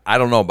 Like, I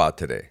don't know about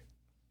today.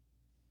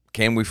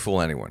 Can we fool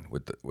anyone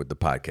with the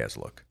podcast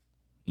look?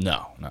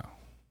 No.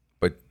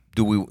 But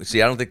do we?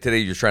 See, I don't think today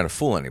you're trying to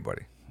fool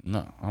anybody.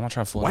 No, I'm not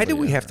trying to fool anybody. Why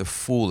did we ever. have to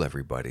fool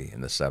everybody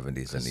in the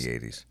 70s and the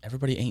 80s?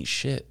 Everybody ain't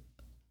shit.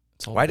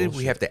 Why did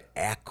we have to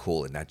act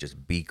cool and not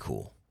just be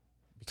cool?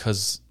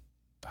 Because,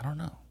 I don't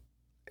know.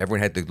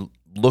 Everyone had to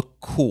look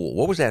cool.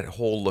 What was that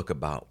whole look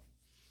about?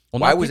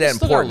 Well, why was that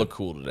important? Look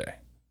cool today.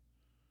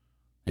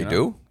 You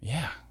do?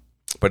 Yeah.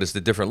 But it's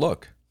the different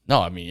look. No,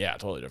 I mean, yeah,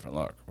 totally different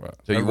look.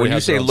 So when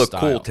you say look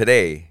cool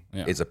today,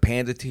 it's a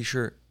Panda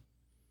t-shirt,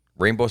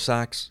 rainbow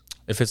socks?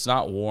 If it's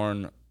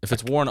worn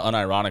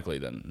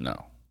unironically, then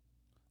no.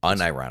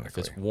 Unironically. If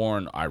it's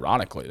worn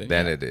ironically,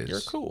 then it is.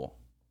 You're cool.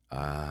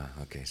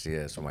 Okay. See,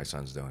 that's what my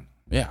son's doing.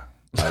 Yeah.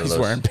 He's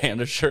wearing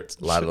Panda shirts.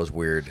 A lot of those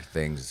weird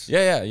things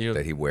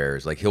that he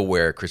wears. Like he'll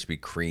wear Krispy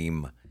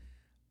Kreme.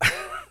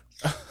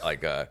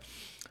 Like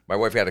my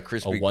wife had a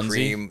Krispy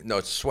Kreme. No,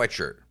 it's a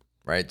sweatshirt,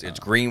 right? It's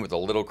green with a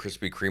little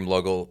Krispy Kreme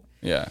logo.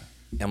 Yeah.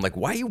 And I'm like,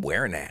 why are you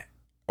wearing that?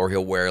 Or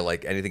he'll wear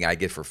like anything I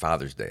get for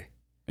Father's Day.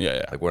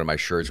 Yeah. Like one of my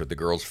shirts with the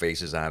girls'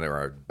 faces on it, or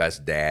our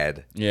best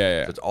dad.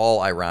 Yeah. So it's all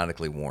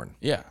ironically worn.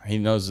 Yeah. He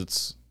knows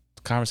it's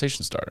a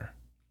conversation starter.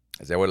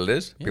 Is that what it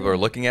is? Yeah. People are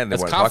looking at it and they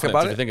That's want to talk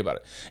about it? If you think about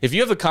it. If you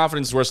have the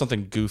confidence to wear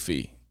something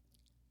goofy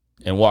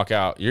and walk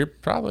out, you're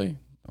probably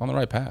on the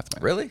right path,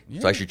 man. Really?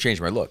 Yeah. So I should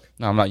change my look.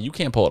 No, I'm not. You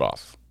can't pull it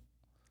off.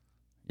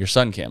 Your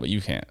son can, but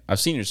you can't. I've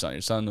seen your son.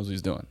 Your son knows what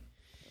he's doing.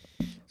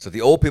 So the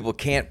old people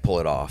can't pull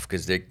it off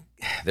because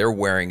they're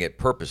wearing it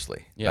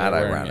purposely, not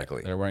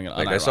ironically. They're wearing it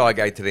like I saw a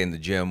guy today in the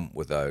gym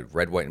with a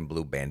red, white, and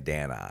blue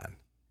bandana on.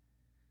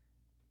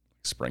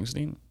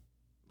 Springsteen?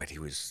 But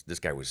this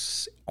guy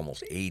was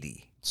almost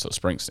 80. So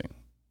Springsteen.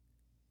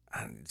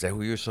 Is that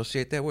who you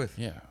associate that with?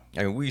 Yeah.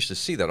 I mean, we used to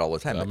see that all the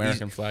time. The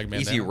American flag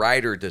bandana. Easy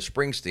Rider to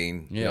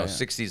Springsteen,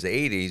 60s to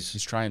 80s.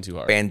 He's trying too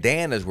hard.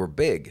 Bandanas were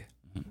big.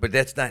 But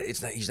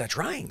he's not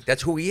trying.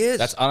 That's who he is.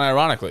 That's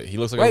unironically. He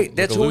looks like right.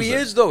 That's who he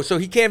is, though. So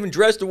he can't even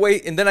dress the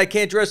way, and then I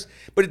can't dress.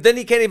 But then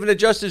he can't even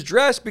adjust his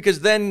dress because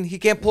then he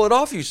can't pull it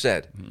off, you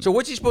said. Mm-hmm. So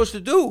what's he supposed to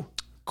do?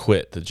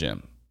 Quit the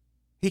gym.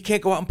 He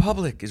can't go out in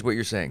public, is what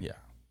you're saying. Yeah.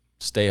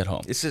 Stay at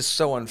home. This is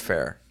so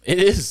unfair. It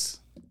is.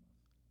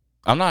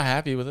 I'm not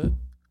happy with it.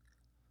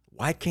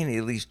 Why can't he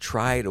at least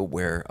try to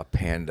wear a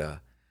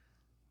Panda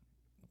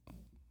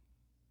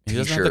He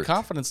doesn't have the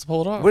confidence to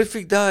pull it off. What if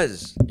he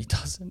does? He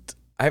doesn't.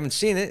 I haven't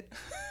seen it.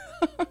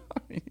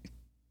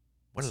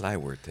 What did I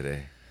wear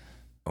today?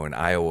 Oh, an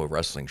Iowa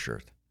wrestling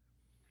shirt.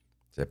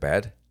 Is that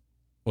bad?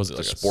 Was it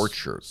like a sports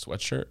shirt?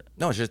 Sweatshirt?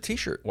 No, it's just a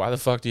T-shirt. Why the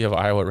fuck do you have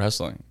Iowa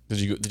wrestling?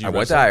 Did you I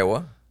went to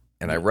Iowa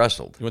and I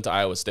wrestled. You went to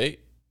Iowa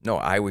State? No,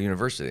 Iowa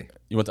University.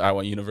 You went to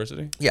Iowa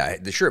University? Yeah,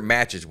 the shirt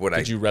matches what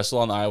Did you wrestle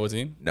on the Iowa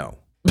team? No.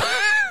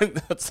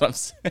 That's what I'm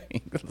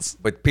saying.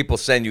 But people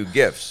send you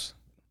gifts.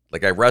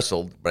 Like I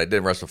wrestled, but I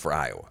didn't wrestle for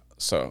Iowa.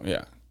 So,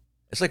 yeah.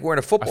 It's like wearing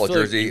a football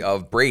jersey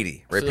of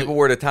Brady, right? People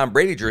wear the Tom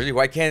Brady jersey.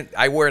 Why can't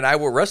I wear an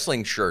Iowa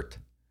wrestling shirt?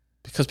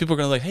 Because people are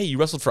going to like, hey, you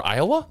wrestled for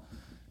Iowa?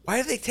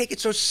 Why do they take it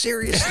so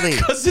seriously?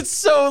 Because it's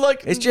so,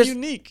 like, it's just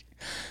unique.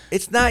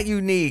 It's not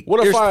unique.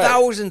 What There's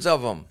thousands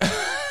of them.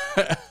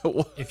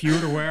 If you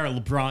were to wear a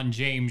LeBron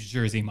James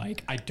jersey,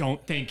 Mike, I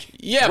don't think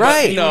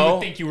anyone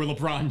would think you were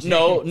LeBron James.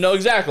 No,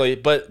 exactly.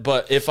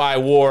 But if I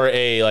wore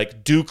a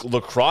like Duke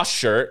lacrosse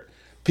shirt,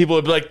 people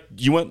would be like,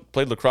 "You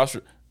played lacrosse?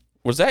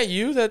 Was that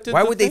you that did?"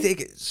 Why would they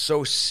take it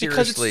so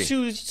seriously?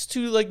 Because it's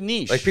too like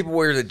niche. Like people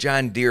wear the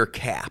John Deere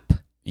cap.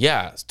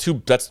 Yeah, it's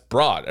too. That's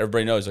broad.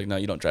 Everybody knows. Like, no,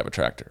 you don't drive a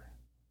tractor.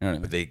 You know what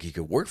I mean? But he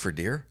could work for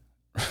Deere,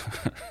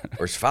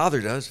 or his father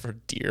does for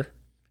Deere.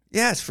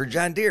 Yes, for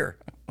John Deere.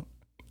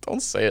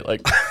 Don't say it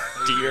like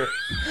Deere.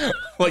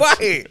 Like,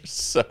 why?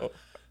 So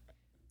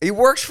he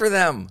works for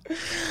them,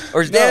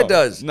 or his dad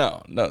does.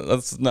 No.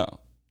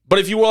 But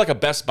if you wore like a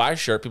Best Buy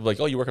shirt, people are like,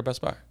 oh, you work at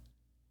Best Buy.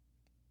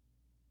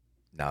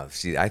 No,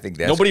 see, I think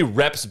that's nobody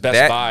reps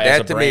Best Buy as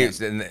a brand.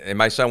 To me, and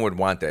my son would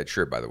want that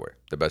shirt, by the way,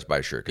 the Best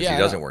Buy shirt, because he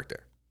doesn't work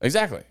there.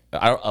 Exactly.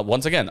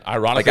 Once again,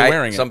 ironically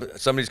wearing it. Some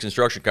of these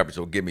construction companies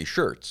will give me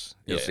shirts.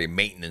 You'll say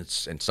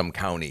maintenance in some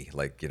county,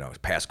 like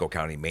Pasco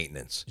County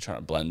maintenance. You trying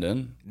to blend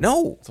in?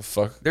 No. What the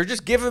fuck? They're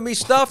just giving me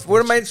stuff. What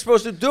am I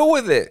supposed to do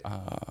with it?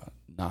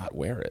 Not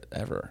wear it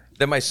ever.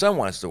 Then my son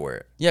wants to wear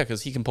it. Yeah,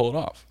 because he can pull it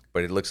off.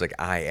 But it looks like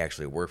I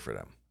actually work for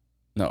them.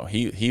 No,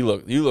 you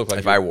look like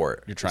if I wore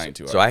it, you're trying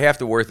to. So I have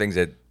to wear things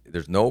that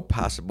there's no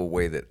possible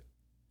way that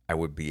I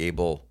would be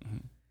able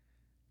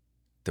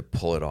to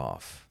pull it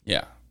off.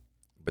 Yeah.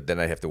 But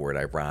then I have to wear it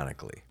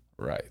ironically.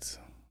 Right.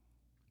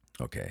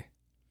 Okay.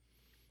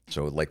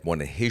 So like one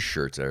of his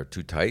shirts that are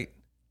too tight.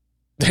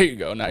 There you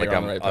go. Now you're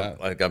on the right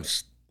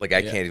path. Like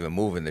I can't even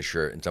move in this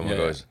shirt, and someone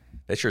goes,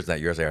 "That shirt's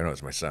not yours." I know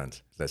it's my son's.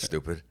 Is that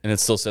stupid? And it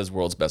still says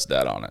 "World's Best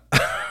Dad" on it.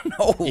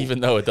 No,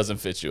 even though it doesn't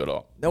fit you at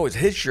all. No, it's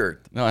his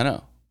shirt. No, I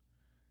know.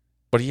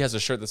 But he has a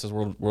shirt that says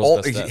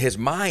World's Best Dad. His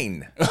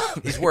mine.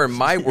 He's wearing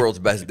my World's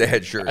Best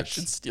Dad shirt. I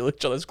should steal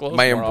each other's clothes.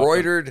 My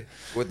embroidered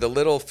with the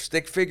little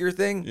stick figure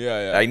thing.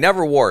 Yeah. I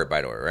never wore it,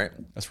 by the way, right?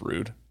 That's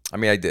rude. I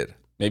mean, I did.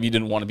 Maybe you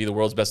didn't want to be the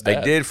world's best dad.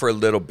 I did for a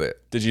little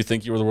bit. Did you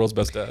think you were the world's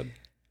best dad?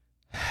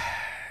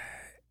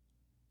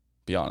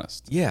 Be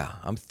honest. Yeah,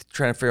 I'm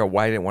trying to figure out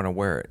why I didn't want to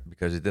wear it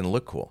because it didn't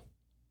look cool.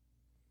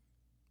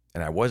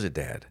 And I was a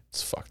dad.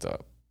 It's fucked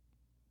up.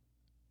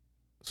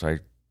 So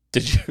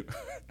did you?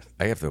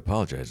 I have to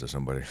apologize to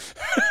somebody.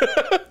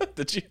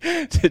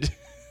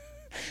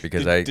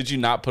 Because did you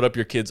not put up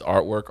your kids'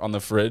 artwork on the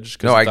fridge?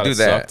 No, I do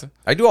that. Sucked?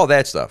 I do all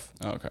that stuff.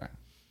 Okay.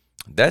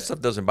 That stuff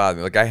doesn't bother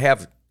me. Like I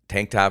have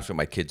tank tops with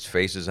my kids'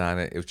 faces on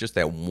it. It was just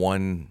that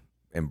one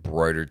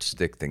embroidered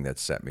stick thing that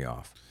set me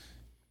off.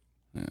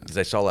 Because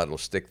I saw a lot of little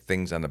stick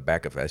things on the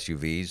back of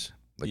SUVs,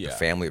 like the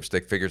family of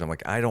stick figures. I'm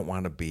like, I don't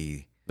want to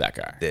be that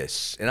guy.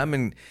 This, and I'm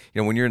in.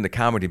 You know, when you're in the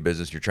comedy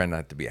business, you're trying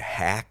not to be a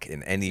hack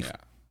in any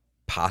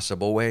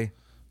possible way.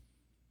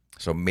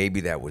 So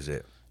maybe that was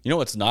it. You know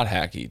what's not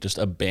hacky? Just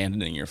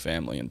abandoning your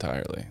family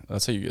entirely.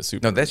 That's how you get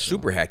super. No, that's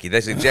super hacky.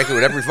 That's exactly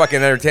what every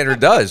fucking entertainer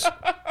does.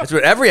 That's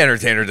what every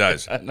entertainer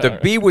does. To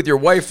be with your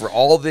wife for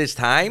all this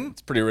time,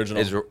 it's pretty original.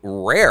 Is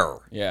rare.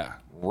 Yeah,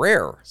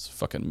 rare. It's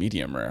fucking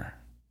medium rare.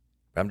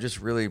 I'm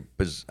just really,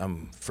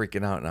 I'm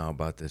freaking out now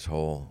about this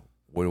whole.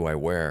 What do I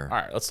wear? All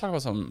right, let's talk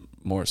about something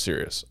more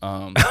serious.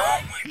 Oh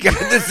my god,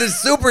 this is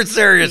super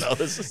serious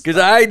because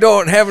I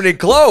don't have any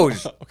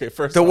clothes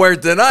to wear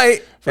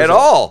tonight at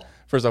all.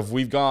 First off,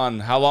 we've gone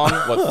how long?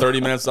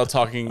 30 minutes without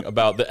talking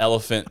about the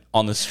elephant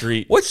on the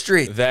street. What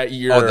street? That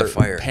your the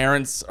fire.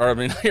 Parents, or I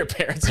mean, not your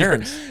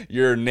parents.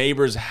 Your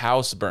neighbor's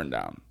house burned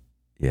down.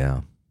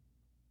 Yeah.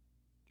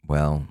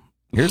 Well,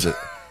 here's it.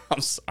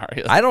 I'm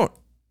sorry.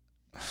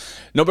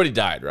 Nobody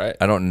died, right?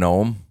 I don't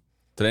know him.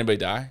 Did anybody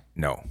die?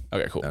 No.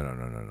 Okay, cool.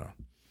 No.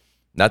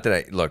 Not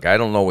that I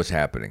don't know what's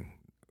happening.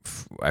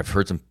 I've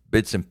heard some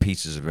bits and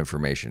pieces of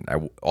information.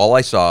 All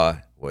I saw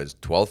was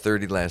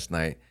 12:30 last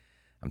night.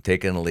 I'm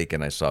taking a leak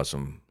and I saw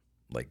some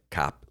like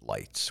cop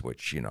lights,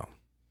 which,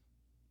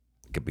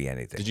 could be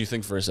anything. Did you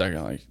think for a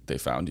second like they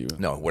found you?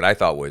 No, what I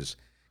thought was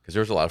because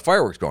there was a lot of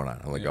fireworks going on.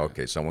 I'm like,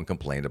 okay, someone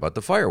complained about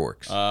the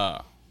fireworks.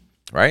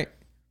 Right?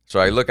 So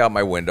I look out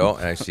my window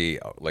and I see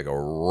like a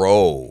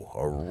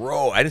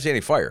row. I didn't see any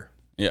fire.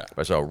 Yeah.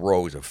 But I saw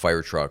rows of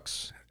fire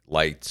trucks,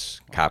 lights,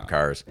 cop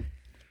cars.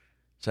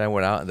 So I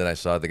went out and then I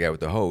saw the guy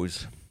with the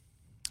hose,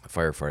 a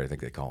firefighter, I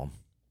think they call him.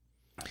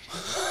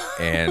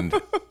 And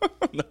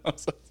I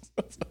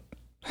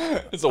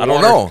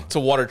don't know. It's a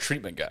water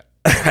treatment guy.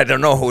 I don't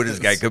know who this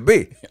guy could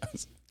be.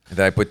 Yes. And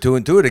then I put two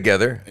and two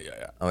together.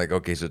 Yeah. I'm like,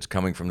 okay, so it's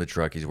coming from the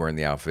truck. He's wearing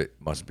the outfit.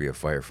 Must be a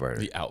firefighter.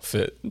 The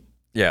outfit.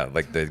 Yeah,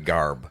 like the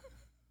garb.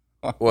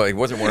 Well, he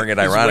wasn't wearing it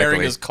ironically. He's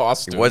wearing his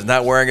costume. He was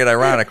not wearing it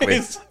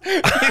ironically. He's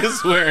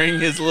wearing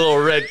his little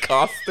red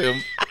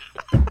costume.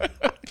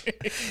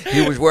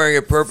 He was wearing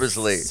it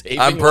purposely,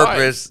 on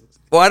purpose. Lives.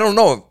 Well, I don't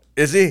know.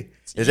 Is he?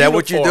 Is that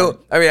what you do?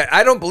 I mean,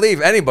 I don't believe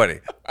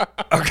anybody.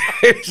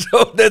 Okay,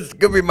 so that's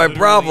gonna be my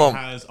problem.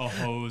 Has a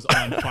hose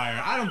on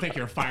fire. I don't think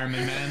you're a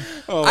fireman, man.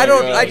 Oh I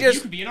don't. God. I just.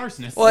 You could be an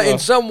arsonist. Well, in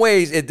some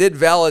ways, it did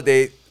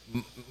validate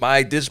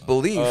my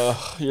disbelief.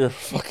 Your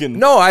fucking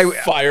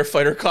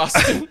firefighter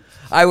costume.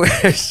 I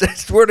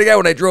swear to God,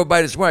 when I drove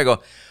by this morning, I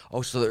go,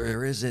 oh, so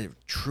there is a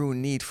true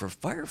need for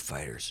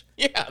firefighters.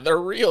 Yeah,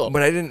 they're real.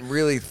 But I didn't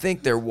really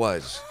think there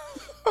was.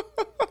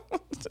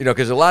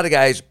 Because a lot of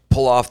guys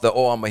pull off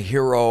I'm a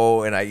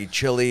hero and I eat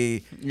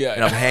chili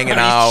and I'm hanging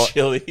out.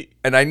 Chili.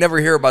 And I never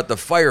hear about the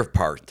fire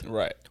part.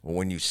 Right. Well,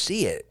 when you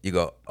see it, you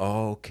go,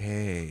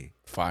 okay.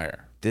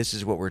 Fire. This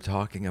is what we're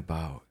talking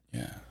about.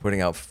 Yeah.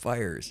 Putting out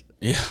fires.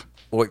 Yeah.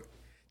 Well,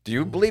 do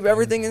you believe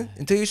everything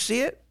until you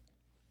see it?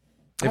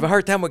 You have a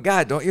hard time with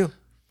God, don't you?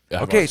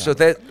 Okay, so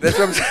that's what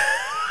I'm saying.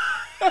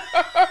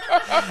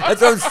 That's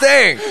what I'm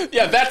saying.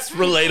 Yeah, that's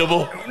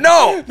relatable.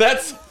 No,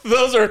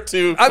 those are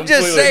two. I'm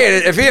just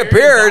saying, if he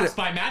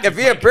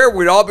appeared,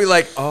 we'd all be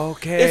like,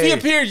 okay. If he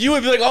appeared, you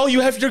would be like, oh, you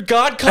have your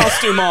God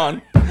costume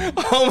on.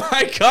 Oh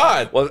my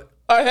God. Well,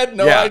 I had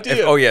no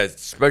idea.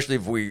 Especially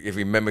if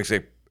he mimics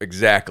it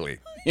exactly.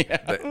 Yeah.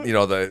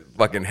 The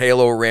fucking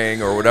halo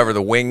ring or whatever,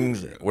 the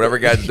wings, whatever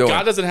God's doing.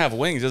 God doesn't have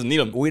wings. He doesn't need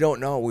them. We don't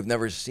know. We've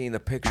never seen a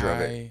picture of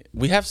it.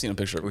 We have seen a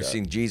picture of it. We've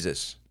seen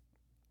Jesus.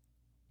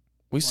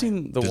 We've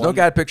seen There's no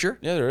God picture?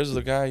 Yeah, there is.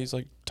 The guy, he's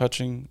like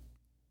touching.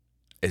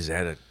 Is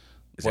that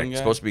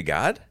supposed to be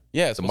God?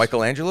 Yeah. It's the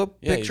Michelangelo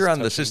picture on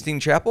the Sistine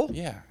Chapel?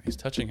 Yeah, he's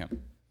touching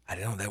him. I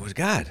didn't know that was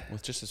God.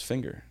 With just his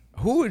finger.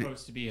 Who would? It's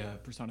supposed to be a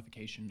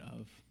personification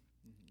of.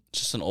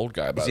 Just an old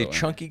guy, by the way. Is he a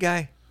chunky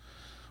guy?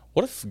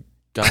 What if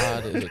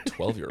God is a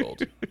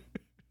 12-year-old? You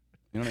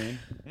know what I mean?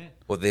 Yeah.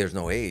 Well, there's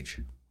no age.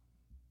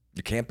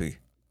 You can't be.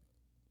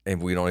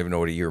 And we don't even know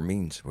what a year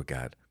means with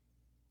God.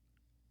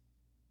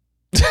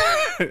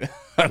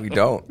 We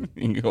don't.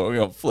 We're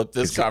going to flip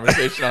this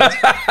conversation on.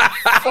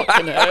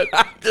 fucking head.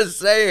 I'm just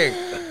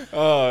saying.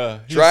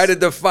 Try to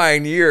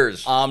define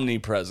years.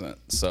 Omnipresent.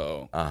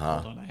 So.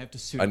 Hold on, I have to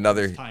sue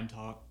Another this time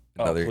talk.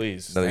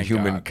 Please. Another Thank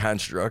human God.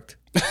 construct.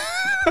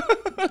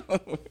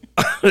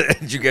 That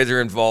you guys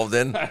are involved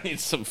in. I need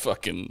some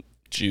fucking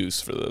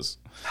juice for this.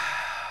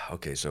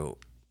 Okay, so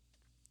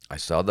I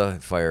saw the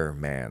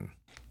fireman,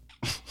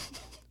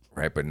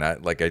 right? But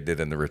not like I did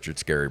in the Richard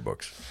Scarry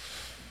books.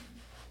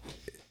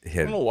 I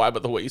don't know why,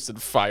 but the way you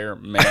said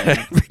fireman.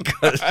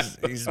 Because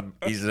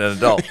he's an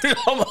adult.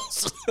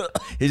 Almost.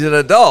 He's an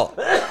adult.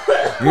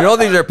 You know,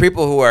 these are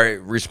people who are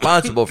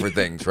responsible for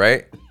things,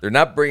 right? They're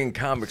not bringing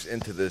comics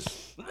into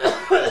this.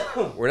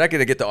 We're not going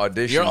to get the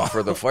audition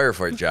for the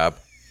firefight job.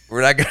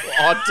 We're not going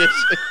to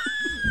Audition.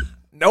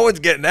 No one's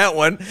getting that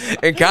one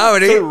in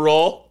comedy. The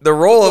role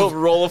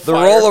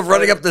of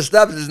running up the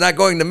steps is not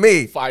going to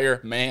me.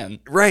 Fireman.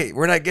 Right,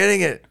 we're not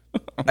getting it.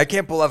 I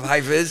can't pull off high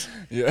vis.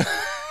 Yeah.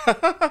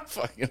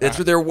 That's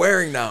what they're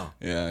wearing now.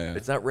 Yeah.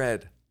 It's not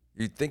red.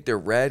 You'd think they're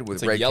red with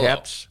It's like red yellow.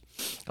 caps.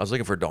 I was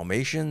looking for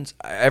Dalmatians.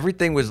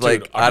 Everything was Dude,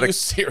 like are out you of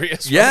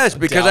serious? Yes,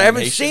 because I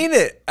haven't Dalmatian? seen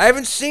it. I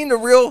haven't seen the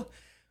real.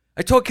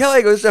 I told Kelly,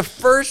 I go, this is the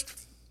first.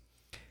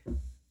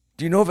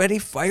 Do you know of any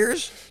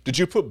fires? Did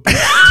you put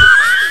boots?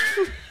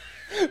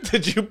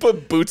 Did you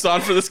put boots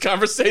on for this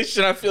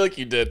conversation? I feel like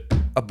you did.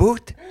 A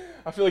boot?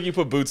 I feel like you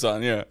put boots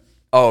on. Yeah.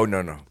 Oh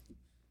no. No.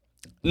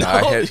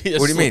 What do you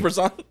mean? Slippers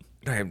on?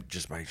 I have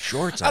just my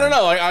shorts on. I don't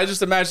know. Like, I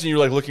just imagine you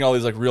like looking at all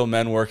these like real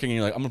men working, and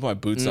you're like, I'm gonna put my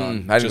boots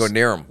on. I didn't go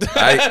near them.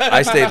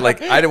 I stayed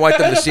like I didn't want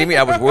them to see me.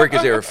 I was worried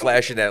because they were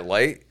flashing that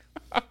light,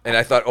 and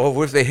I thought, oh,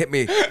 what if they hit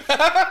me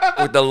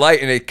with the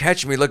light and they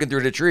catch me looking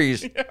through the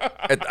trees?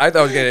 I thought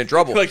I was getting in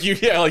trouble. Like you're.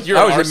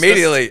 I was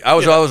immediately. I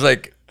was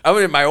like, I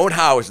was in my own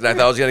house, and I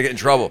thought I was gonna get in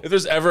trouble. If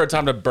there's ever a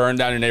time to burn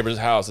down your neighbor's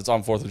house, it's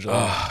on 4th of July.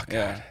 Oh, God.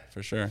 Yeah,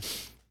 for sure.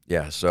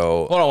 Yeah.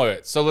 So Hold on,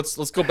 wait. So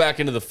let's go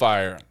back into the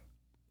fire.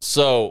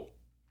 So,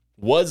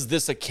 was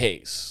this a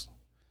case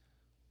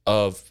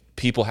of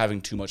people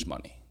having too much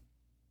money?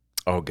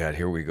 oh God,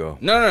 here we go.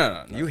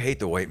 No. You hate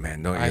the white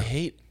man, don't you?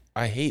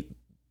 I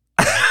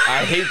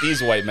hate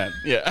these white men.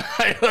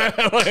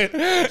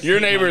 Yeah. Your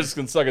neighbors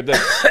can suck a dick.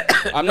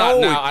 I'm not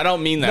now. I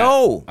don't mean that.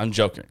 No. I'm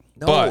joking.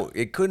 No, but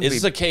it couldn't Is be.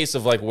 this a case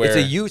of like where It's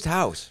a used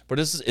house. But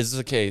is this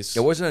a case?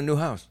 It wasn't a new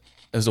house.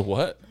 Is a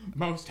what?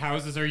 Most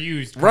houses are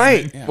used.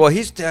 Right. Carmen. Yeah. Well,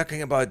 he's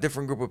talking about a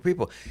different group of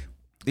people.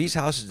 These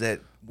houses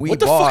that we What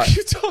the bought, fuck are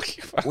you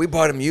talking about? we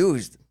bought them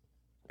used.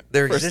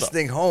 They're First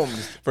existing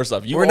homes. First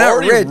off, you We're not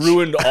already rich.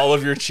 ruined all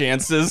of your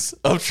chances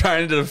of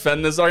trying to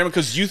defend this argument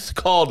because you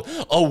called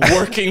a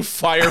working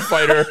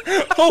firefighter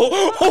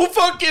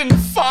fucking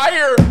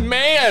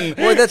fireman.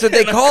 Well, that's what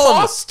they in a call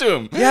 'em.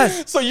 costume.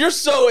 Yes. So you're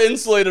so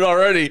insulated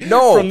already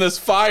No. from this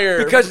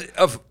fire. Because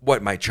of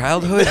what, my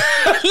childhood?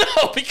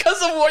 no,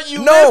 because of what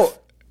you No. live.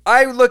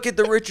 I look at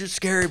the Richard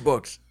Scarry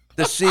books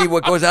to see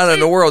what goes on in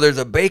the world. There's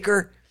a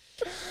baker.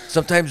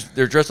 Sometimes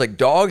they're dressed like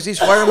dogs, these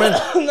firemen.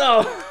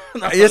 No.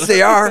 Yes,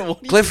 they are.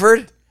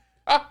 Clifford.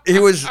 He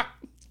was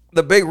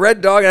the big red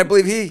dog, and I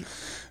believe he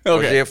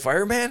was he a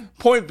fireman?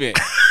 Point being,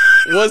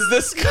 was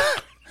this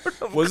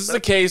the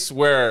case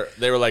where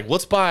they were like,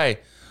 let's buy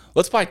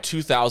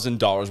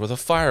 $2,000 worth of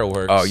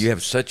fireworks? Oh, you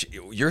have such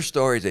your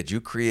stories that you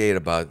create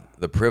about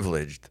the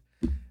privileged.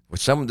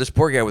 With this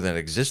poor guy with an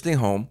existing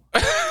home.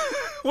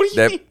 What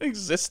do you mean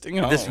existing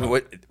home?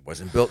 It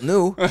wasn't built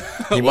new.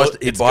 He Well,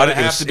 he it's bought gonna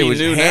it. have to be It was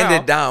new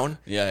handed now. down.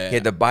 Yeah. He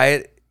had to buy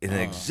it in an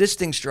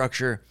existing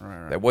structure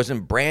that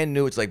wasn't brand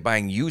new. It's like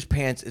buying used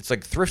pants. It's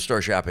like thrift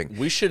store shopping.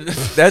 We should.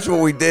 That's what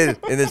we did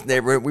in this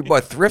neighborhood. We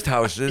bought thrift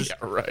houses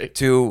right.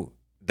 to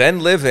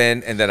then live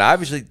in, and then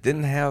obviously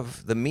didn't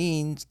have the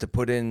means to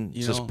put in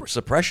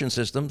suppression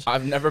systems.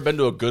 I've never been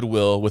to a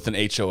Goodwill with an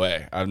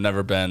HOA. I've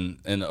never been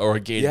in or a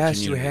gated Yes,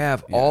 community. you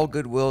have. Yeah. All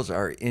Goodwills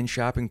are in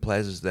shopping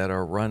plazas that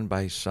are run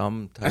by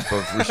some type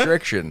of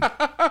restriction.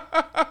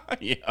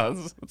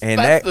 Yes, And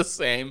that's that- the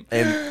same.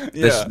 And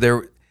Yeah.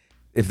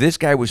 if this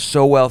guy was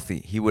so wealthy,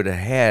 he would have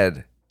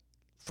had,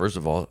 first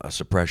of all, a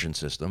suppression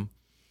system.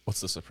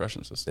 What's the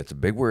suppression system? That's a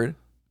big word,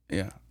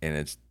 Yeah. and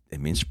it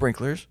means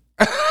sprinklers.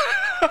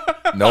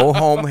 No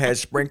home has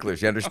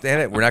sprinklers. You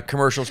understand it? We're not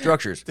commercial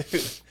structures.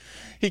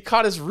 He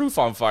caught his roof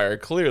on fire.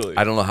 Clearly,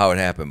 I don't know how it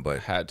happened, but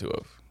had to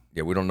have.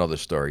 yeah, we don't know the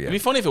story It'd be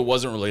yet. funny if it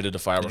wasn't related to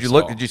fireworks. Did you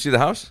look? at all. Did you see the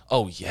house?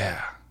 Oh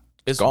yeah,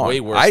 it's Gone. way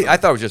worse. I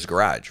thought it was just a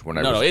garage when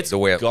I No, was it's the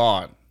way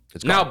gone.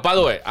 It's Now, gone. by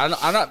the way, I'm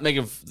not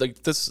making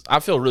like this. I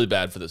feel really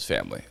bad for this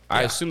family.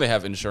 I assume they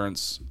have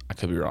insurance. I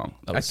could be wrong.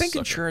 That I would think suck.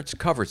 insurance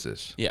covers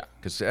this. Yeah,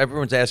 Because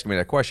everyone's asking me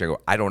that question. I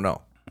go, I don't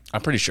know.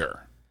 I'm pretty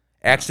sure.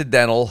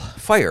 Accidental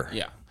fire.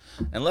 Yeah,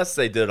 unless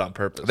they did it on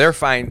purpose. They're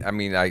fine. I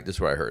mean, this is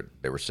what I heard.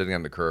 They were sitting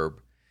on the curb.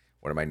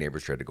 One of my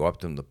neighbors tried to go up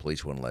to them. The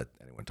police wouldn't let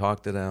anyone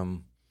talk to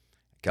them.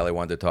 Kelly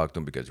wanted to talk to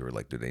them because we were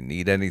like, do they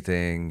need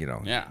anything?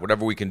 Yeah.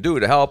 Whatever we can do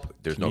to help.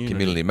 There's no Community.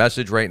 community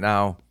message right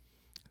now.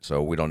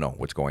 So we don't know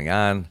what's going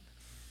on.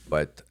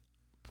 But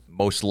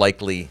most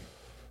likely,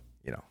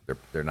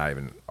 they're not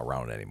even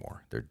around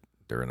anymore. They're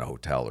they're in a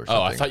hotel or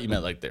something. Oh, I thought you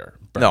meant like they're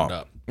burned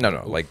up.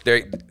 No. Like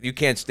you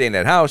can't stay in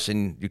that house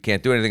and you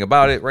can't do anything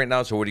about it right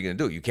now. So what are you going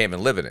to do? You can't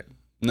even live in it.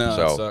 No,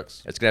 so that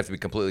sucks. It's going to have to be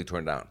completely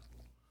torn down.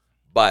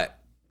 But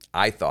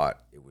I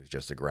thought it was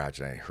just a garage,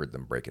 and I heard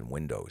them breaking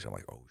windows. I'm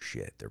like, oh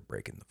shit, they're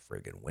breaking the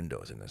friggin'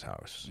 windows in this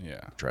house.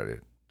 Yeah. Try to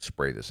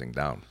spray this thing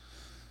down.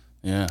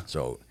 Yeah.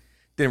 So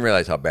didn't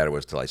realize how bad it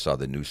was till I saw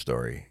the news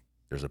story.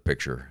 There's a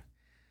picture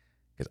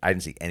because I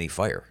didn't see any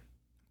fire.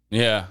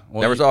 Yeah.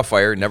 Well, Never saw a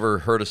fire. Never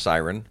heard a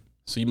siren.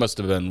 So you must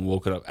have been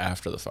woken up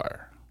after the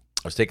fire.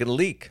 I was taking a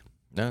leak.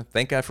 No,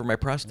 thank God for my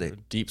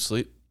prostate. Deep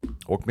sleep.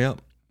 Woke me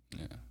up.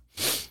 Yeah.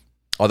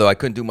 Although I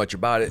couldn't do much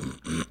about it.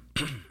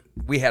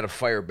 We had a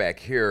fire back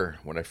here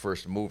when I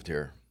first moved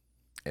here,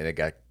 and it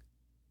got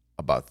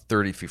about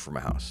 30 feet from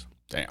my house.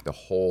 Damn. The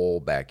whole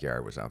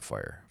backyard was on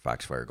fire.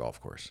 Foxfire Golf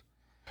Course.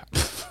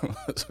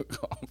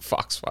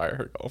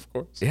 Foxfire Golf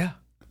Course? Yeah.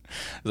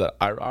 Is that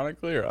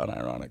ironically or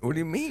unironically? What do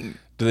you mean?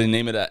 Do they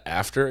name it that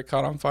after it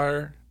caught on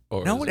fire?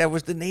 Or No, that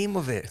was the name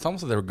of it. It's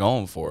almost like they were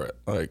going for it.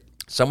 Like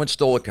someone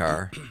stole a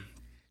car,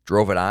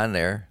 drove it on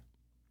there,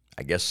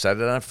 I guess set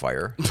it on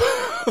fire.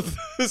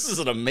 This is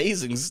an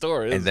amazing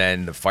story. And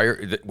then the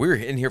fire, we were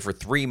in here for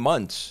 3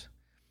 months,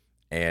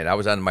 and I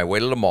was on my way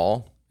to the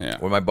mall. Yeah.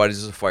 One of my buddies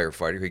is a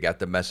firefighter. He got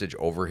the message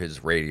over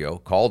his radio,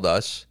 called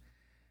us,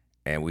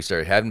 and we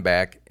started heading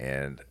back,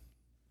 and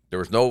there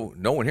was no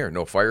one here,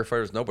 no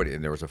firefighters, nobody.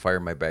 And there was a fire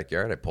in my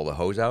backyard. I pulled a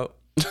hose out.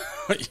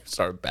 You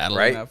started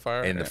battling that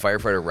fire? And the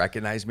firefighter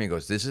recognized me and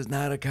goes, "This is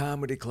not a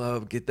comedy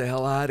club. Get the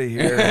hell out of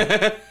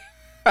here."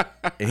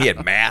 And he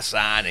had masks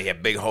on, and he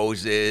had big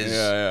hoses,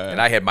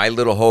 and I had my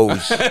little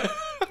hose,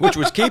 which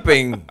was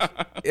keeping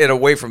it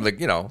away from the,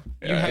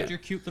 You had your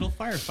cute little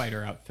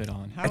firefighter outfit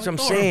on. How That's what I'm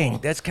adorable. saying.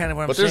 That's kind of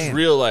what I'm saying. But there's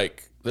real,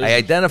 like... I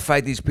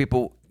identified these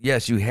people.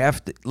 Yes, you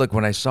have to. Look,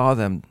 when I saw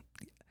them,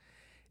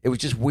 it was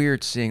just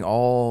weird seeing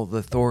all the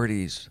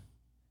authorities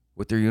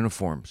with their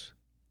uniforms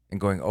and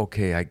going,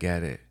 okay, I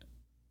get it.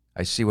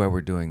 I see why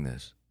we're doing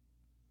this.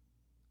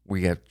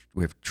 We have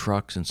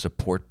trucks and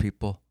support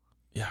people.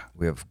 Yeah.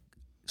 We have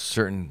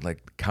certain,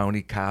 like,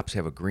 county cops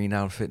have a green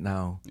outfit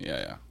now.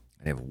 Yeah.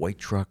 And they have white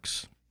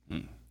trucks.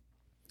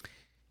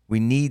 We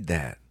need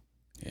that.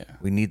 Yeah.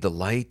 We need the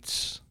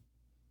lights.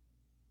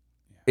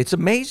 It's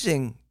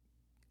amazing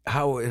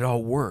how it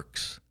all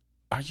works.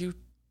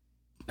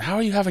 How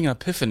are you having an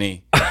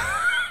epiphany?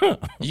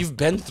 You've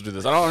been through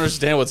this. I don't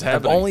understand what's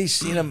happening. I've only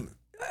seen them.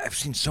 I've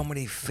seen so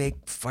many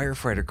fake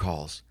firefighter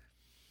calls.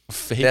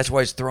 Fake? That's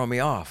why it's throwing me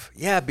off.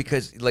 Yeah,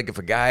 because like if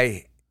a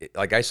guy,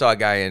 like I saw a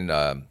guy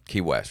in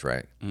Key West,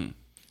 right?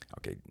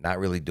 Okay, not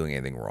really doing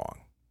anything wrong.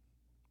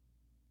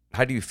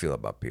 How do you feel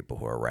about people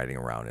who are riding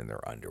around in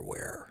their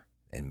underwear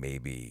and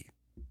maybe,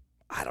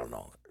 I don't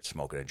know,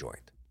 smoking a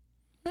joint?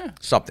 Yeah.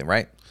 Something,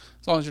 right?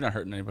 As long as you're not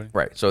hurting anybody.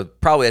 Right. So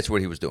probably that's what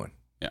he was doing.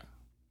 Yeah.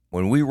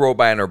 When we rode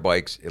by on our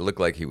bikes, it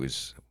looked like he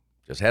was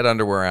just had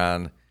underwear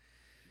on.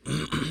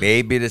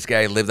 Maybe this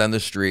guy lived on the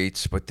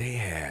streets, but they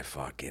had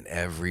fucking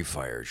every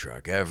fire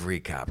truck,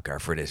 every cop car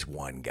for this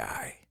one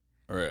guy.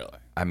 Really?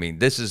 I mean,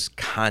 this is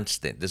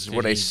constant. This is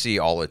what I see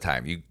all the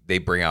time. They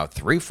bring out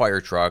 3 fire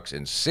trucks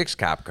and 6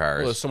 cop cars.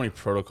 Well, there's so many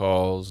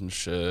protocols and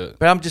shit.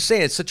 But I'm just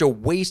saying, it's such a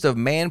waste of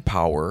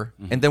manpower.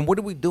 And then what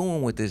are we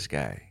doing with this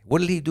guy? What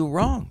did he do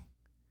wrong?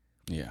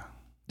 Yeah.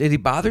 Did he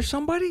bother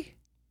somebody?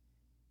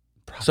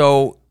 Probably.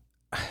 So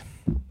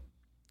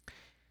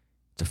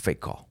it's a fake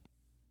call.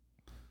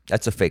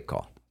 That's a fake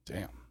call.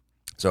 Damn.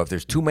 So if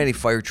there's too many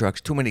fire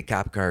trucks, too many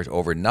cop cars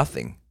over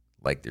nothing,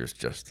 like there's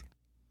just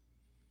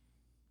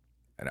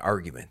an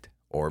argument,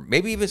 or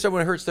maybe even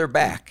someone hurts their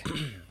back.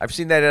 I've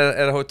seen that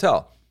at a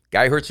hotel.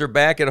 Guy hurts their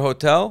back at a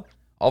hotel.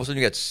 All of a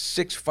sudden, you got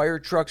 6 fire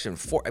trucks and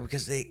 4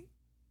 because they.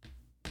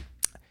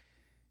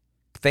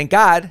 Thank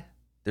God,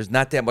 there's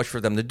not that much for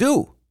them to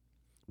do,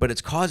 but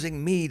it's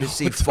causing me to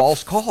see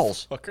false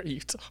calls. What the fuck are you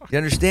talking? You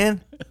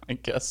understand? I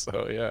guess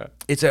so. Yeah.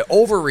 It's an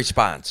over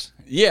response.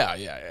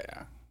 Yeah.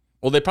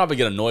 Well, they probably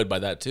get annoyed by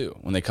that too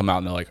when they come out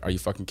and they're like, "Are you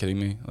fucking kidding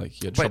me?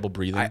 Like you had trouble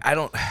breathing." I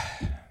don't.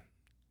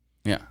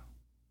 Yeah.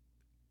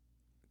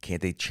 Can't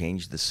they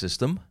change the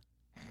system?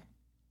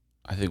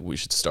 I think we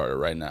should start it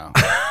right now.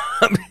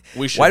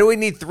 We should. Why do we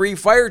need 3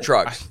 fire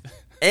trucks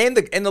and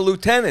the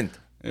lieutenant?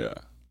 Yeah.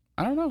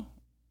 I don't know.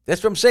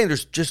 That's what I'm saying.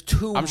 There's just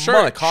too much. I'm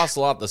sure it costs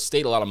the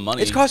state a lot of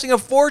money. It's costing a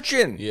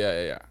fortune.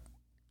 Yeah.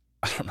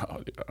 I don't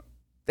know. Dude.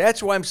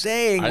 That's what I'm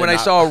saying. I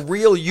saw a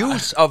real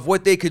use of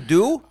what they could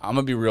do. I'm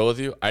going to be real with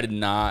you. I did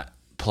not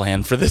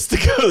plan for this to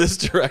go this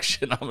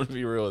direction. I'm going to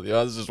be real with you.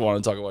 I just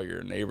want to talk about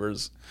your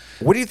neighbors.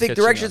 What do you think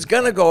direction it's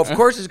going to go? Of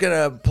course it's going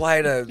to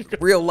apply to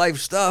real life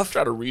stuff.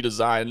 Try to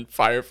redesign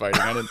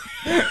firefighting.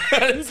 I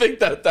didn't think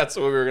that's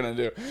what we were going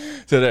to do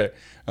today.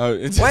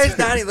 Why does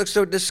Donnie look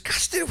so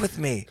disgusted with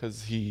me?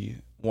 Because he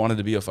wanted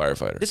to be a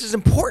firefighter. This is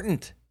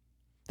important,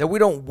 that we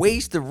don't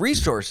waste the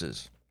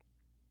resources.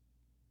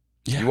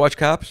 Yeah. You watch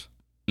Cops?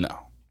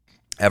 No.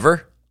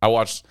 Ever? I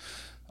watched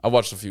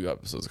a few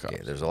episodes of Cops.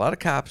 Okay, there's a lot of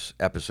Cops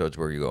episodes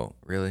where you go,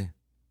 really?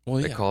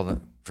 Well, They call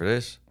them for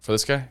this? For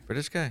this guy? For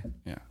this guy?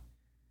 Yeah.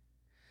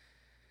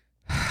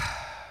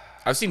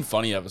 I've seen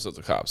funny episodes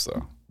of Cops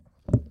though.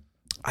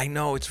 I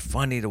know it's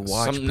funny to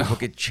watch people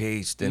get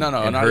chased and, not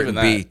hurt even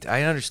and beat.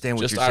 I understand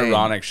what just you're saying. Just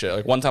ironic shit.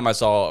 Like one time I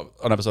saw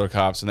an episode of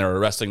Cops and they were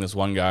arresting this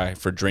one guy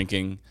for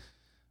drinking,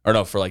 or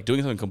no, for like doing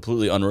something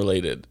completely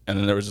unrelated. And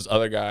then there was this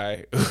other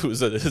guy who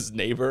was his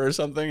neighbor or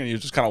something, and he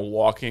was just kind of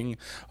walking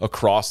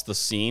across the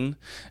scene,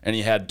 and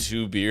he had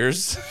 2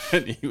 beers,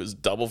 and he was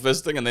double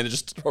fisting, and they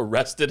just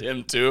arrested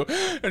him too.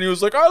 And he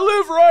was like, "I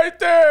live right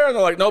there," and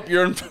they're like, "Nope,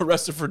 you're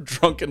arrested for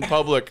drunk in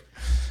public."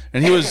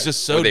 And he was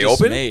just so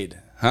dismayed.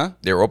 Open? Huh?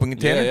 They were open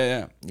container?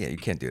 Yeah. Yeah, you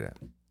can't do that.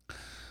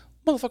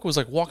 Motherfucker was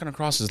like walking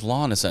across his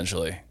lawn,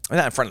 essentially.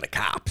 Not in front of the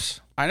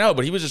cops. I know,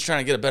 but he was just trying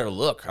to get a better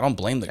look. I don't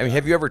blame the guy. I mean,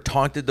 have you ever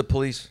taunted the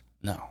police?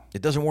 No.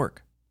 It doesn't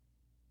work.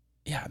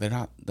 Yeah, they're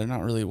not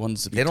really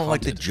ones to be They don't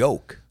taunted. like the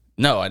joke.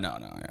 No, I know,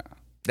 yeah.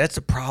 That's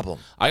the problem.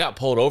 I got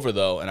pulled over,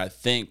 though, and I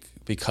think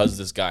because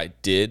this guy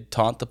did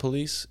taunt the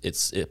police,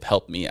 it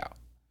helped me out.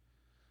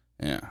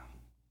 Yeah.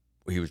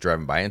 He was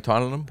driving by and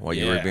taunting them while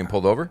you were being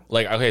pulled over?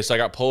 Like, okay, so I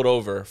got pulled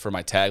over for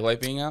my tag light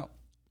being out.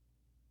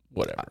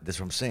 Whatever. That's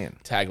what I'm saying.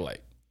 Tag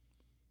light.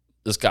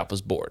 This cop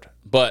was bored.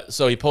 But,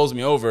 so he pulls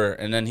me over,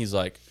 and then he's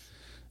like,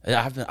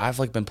 I've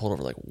like been pulled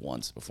over like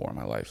once before in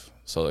my life.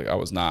 So like I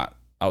was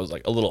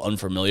like a little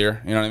unfamiliar,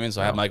 you know what I mean?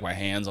 So I had like my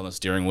hands on the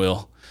steering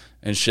wheel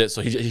and shit.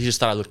 So he just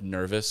thought I looked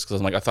nervous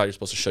because I'm like, I thought you're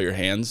supposed to show your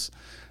hands.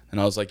 And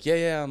I was like,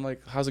 yeah. I'm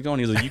like, how's it going?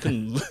 He's like, you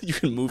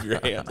can move your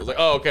hands. I was like,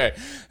 oh, okay.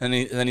 And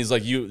then he's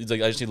like,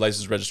 I just need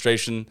license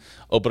registration.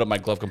 Open up my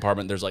glove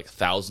compartment. There's like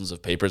thousands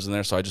of papers in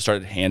there. So I just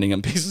started handing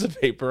him pieces of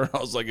paper. I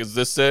was like, is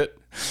this it?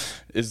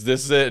 Is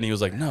this it? And he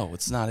was like, no,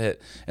 it's not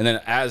it. And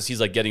then as he's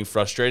like getting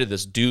frustrated,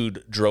 this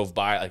dude drove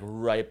by, like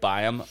right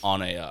by him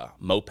on a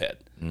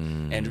moped.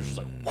 And was just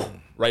like, whoa,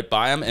 right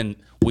by him. And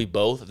we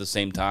both at the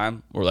same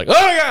time were like, oh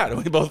my God.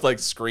 And we both like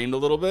screamed a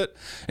little bit.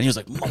 And he was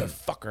like,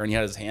 motherfucker. And he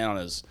had his hand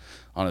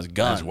on his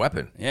gun. His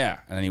weapon. Yeah.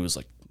 And then he was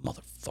like,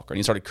 motherfucker. And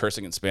he started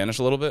cursing in Spanish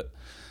a little bit.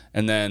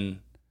 And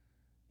then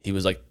he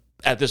was like,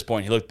 at this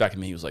point, he looked back at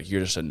me. He was like,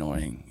 you're just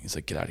annoying. He's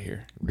like, get out of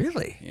here.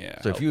 Really?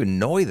 Yeah. So if you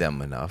annoy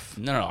them enough.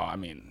 No. I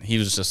mean, he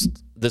was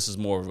just, this is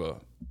more of a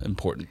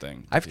important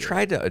thing. I've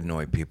tried to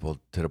annoy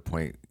people to the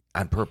point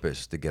on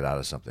purpose to get out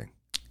of something.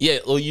 Yeah.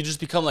 Well, you just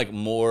become like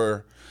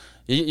more,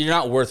 you're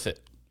not worth it.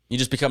 You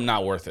just become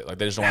not worth it. Like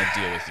they just don't want to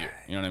deal with you.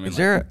 You know what I mean? Is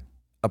there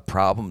a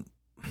problem?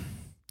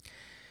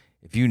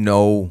 If you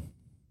know,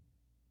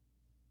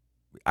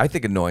 I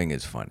think annoying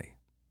is funny.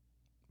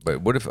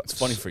 But what if it's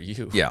funny for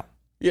you? Yeah.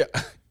 Yeah.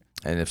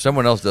 And if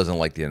someone else doesn't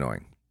like the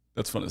annoying,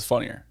 that's fun. It's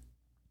funnier.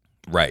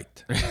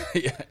 Right.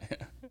 Yeah.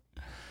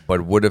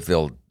 But what if they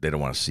don't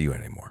want to see you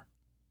anymore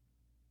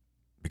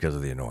because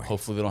of the annoying?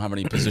 Hopefully they don't have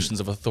any positions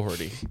of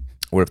authority.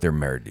 What if they're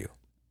married to you?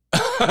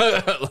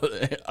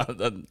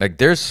 Like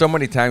there's so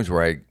many times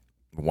where I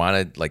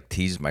want to like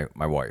tease my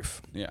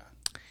wife. Yeah.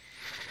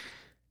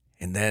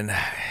 And then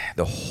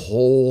the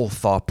whole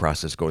thought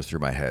process goes through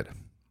my head,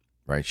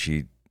 right?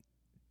 She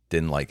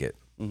didn't like it.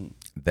 Mm-hmm.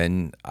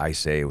 Then I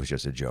say it was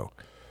just a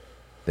joke.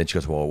 Then she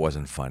goes, well, it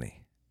wasn't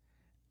funny.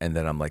 And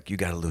then I'm like, you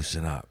got to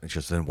loosen up. And she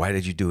goes, then why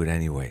did you do it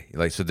anyway?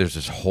 Like, so there's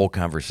this whole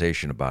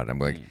conversation about it. I'm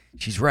like,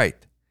 she's right.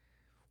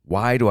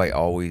 Why do I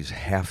always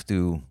have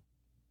to?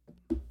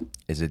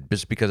 Is it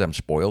just because I'm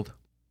spoiled?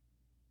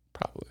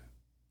 Probably.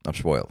 I'm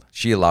spoiled.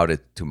 She allowed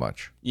it too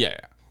much. Yeah.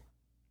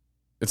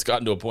 It's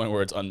gotten to a point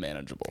where it's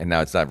unmanageable. And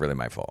now it's not really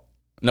my fault.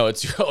 No,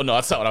 it's your, oh, no,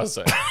 that's not what I was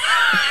saying.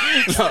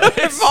 No,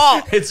 it's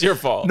fault. It's your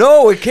fault.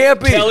 No, it can't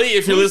be. Kelly,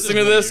 if you're listening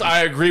to this,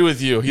 I agree with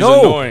you. He's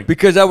no, annoying.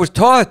 Because I was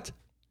taught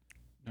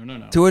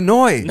to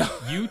annoy. No.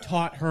 You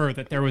taught her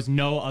that there was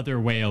no other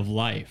way of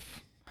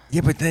life.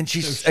 Yeah, but then she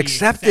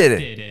accepted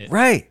it.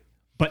 Right.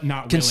 But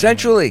not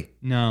consensually.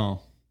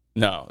 No.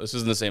 No, this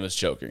isn't the same as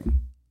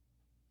choking.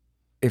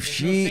 If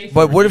she,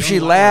 but what if she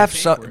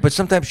laughs? But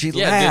sometimes she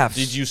laughs.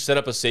 Did you set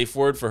up a safe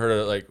word for her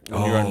to like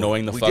when you're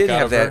annoying the fuck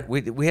out of her?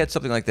 We had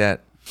something like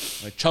that.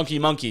 Like chunky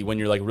monkey when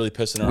you're like really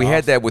pissing her off. We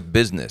had that with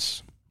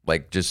business.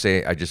 Like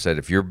I just said,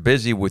 if you're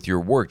busy with your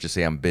work, just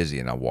say I'm busy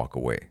and I'll walk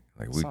away.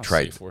 Like we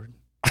tried. Safe word.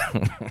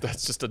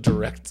 That's just a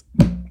direct.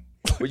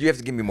 But you have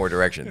to give me more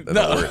direction.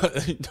 No,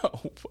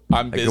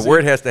 I'm busy. The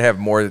word has to have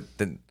more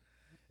than.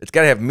 It's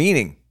got to have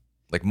meaning.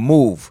 Like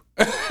move.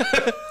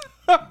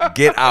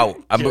 Get out.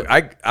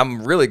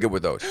 I'm really good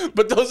with those.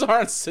 But those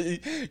aren't.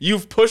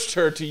 You've pushed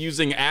her to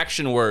using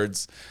action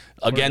words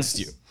against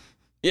you.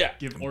 Yeah.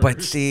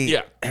 But see,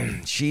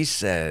 she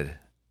said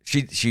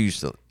she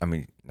used to. I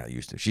mean, not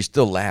used to. She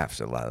still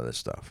laughs at a lot of this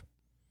stuff.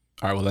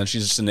 All right. Well, then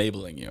she's just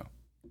enabling you.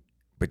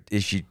 But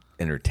is she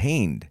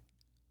entertained?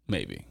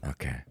 Maybe.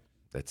 Okay,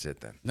 that's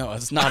it then. No,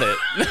 that's not it.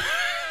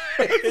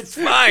 It's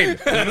fine.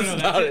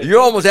 That's not it. You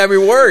almost had me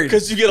worried.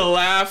 Because you get a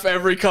laugh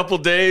every couple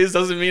days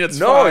doesn't mean it's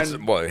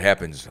fine. Well, it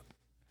happens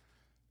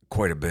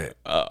quite a bit.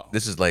 Oh.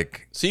 This is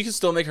like. So you can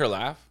still make her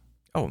laugh?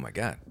 Oh, my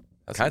God.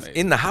 That's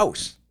in the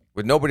house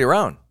with nobody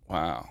around.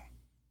 Wow.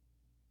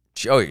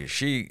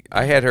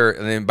 I had her.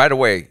 And then, by the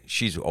way,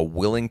 she's a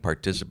willing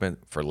participant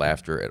for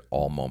laughter at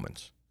all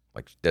moments.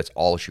 Like, that's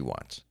all she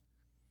wants.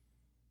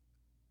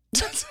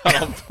 I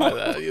don't buy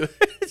that either.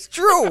 It's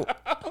true.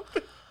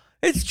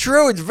 It's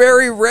true. It's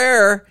very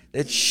rare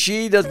that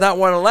she does not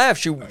want to laugh.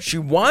 She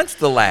wants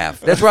to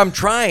laugh. That's why I'm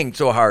trying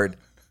so hard.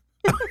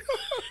 I'm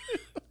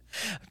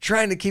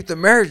trying to keep the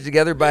marriage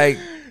together by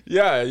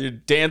Yeah, you're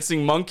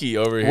dancing monkey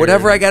over here.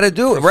 whatever I got to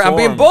do. Perform. I'm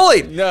being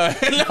bullied. No,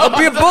 I'm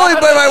being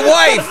bullied by my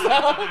wife.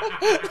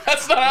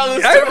 that's not how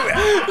this.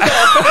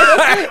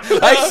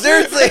 I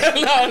seriously.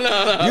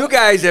 No. You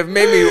guys have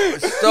made me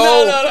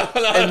so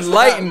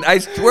enlightened. I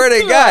swear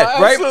to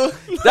God, right?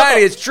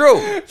 Donnie, it's true.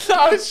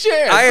 Not a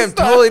chance. I am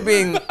totally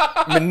being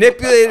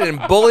manipulated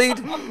and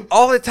bullied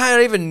all the time. I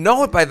don't even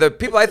know it by the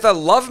people I thought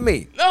loved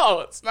me.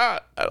 No, it's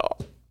not at all.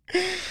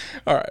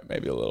 All right,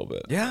 maybe a little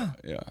bit. Yeah.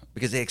 Yeah.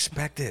 Because they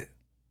expect it.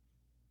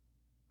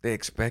 They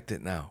expect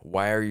it now.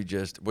 Why are you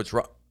just, what's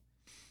wrong?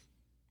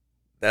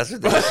 That's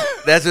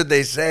what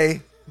they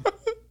say.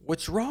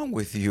 What's wrong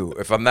with you?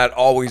 If I'm not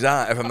always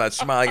on, if I'm not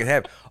smiling and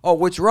happy. Oh,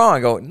 what's wrong? I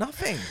go,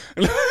 nothing.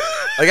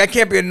 Like I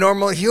can't be a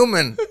normal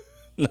human.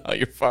 No,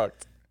 you're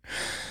fucked.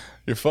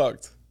 You're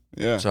fucked.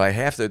 Yeah. So I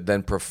have to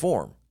then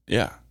perform.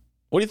 Yeah.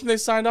 What do you think they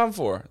signed on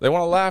for? They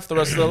want to laugh the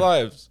rest of their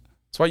lives.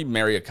 That's why you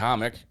marry a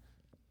comic.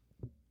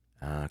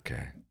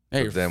 Okay.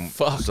 Hey, so you're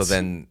fucked. So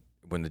then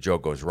when the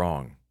joke goes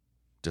wrong,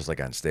 just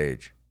like on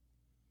stage,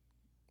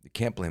 you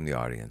can't blame the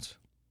audience.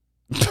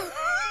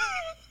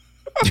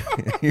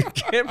 You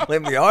can't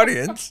blame the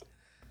audience,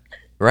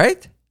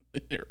 right?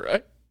 You're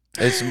right.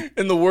 It's,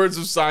 In the words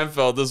of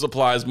Seinfeld, this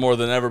applies more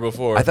than ever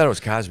before. I thought it was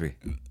Cosby.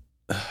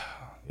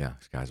 Yeah,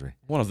 it's Cosby.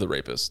 One of the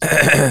rapists.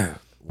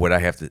 What I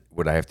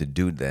have to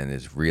do then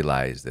is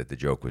realize that the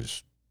joke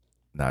was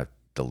not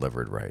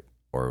delivered right,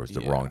 or it was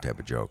the wrong type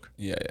of joke.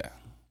 Yeah.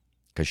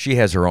 Because she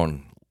has her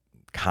own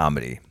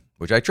comedy,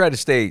 which I try to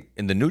stay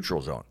in the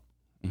neutral zone.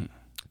 Mm-hmm.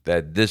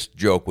 That this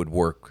joke would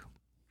work,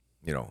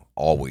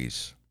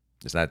 always.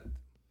 It's not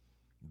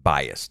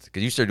biased.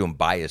 Because you start doing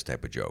biased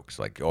type of jokes,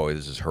 like, oh,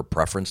 this is her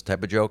preference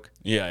type of joke.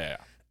 Yeah.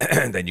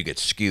 Then you get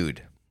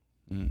skewed.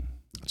 Mm.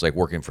 It's like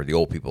working for the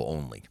old people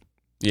only.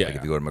 Yeah. Like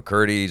if you go to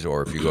McCurdy's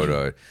or if you go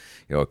to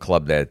a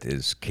club that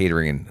is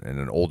catering in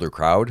an older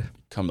crowd.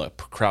 Become a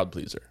crowd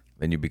pleaser.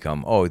 Then you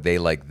become, oh, they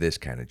like this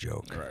kind of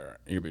joke. Right.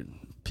 You're being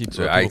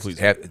people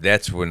pleaser.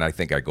 That's when I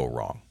think I go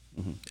wrong.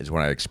 Mm-hmm. Is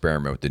when I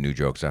experiment with the new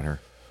jokes on her.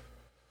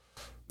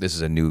 This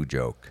is a new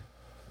joke.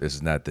 This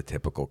is not the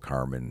typical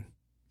Carmen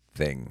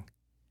thing.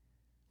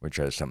 We're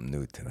trying something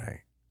new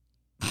tonight.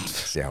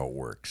 See how it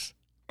works.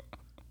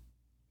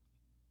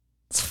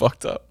 It's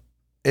fucked up.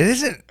 It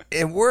isn't.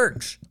 It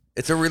works.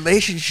 It's a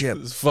relationship.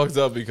 It's fucked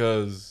up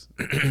because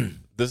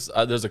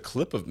there's a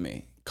clip of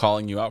me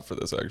calling you out for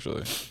this,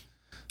 actually.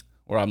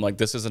 Where I'm like,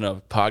 this isn't a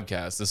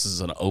podcast. This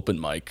is an open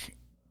mic.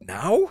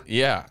 Now?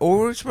 Yeah. What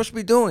are we supposed to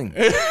be doing?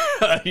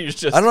 I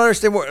don't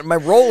understand what my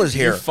role is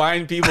here. You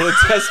find people to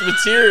test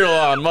material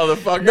on,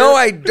 motherfucker. No,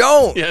 I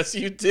don't. Yes,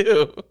 you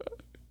do.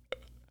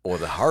 Or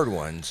the hard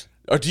ones.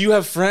 Or do you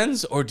have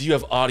friends or do you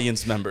have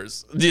audience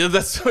members?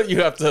 That's what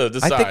you have to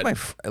decide. I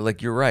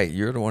think you're right.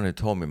 You're the one who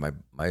told me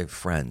my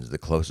friends, the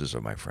closest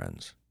of my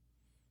friends,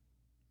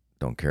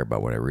 don't care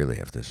about what I really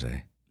have to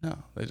say. No,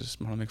 they just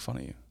want to make fun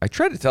of you. I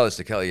tried to tell this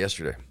to Kelly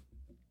yesterday.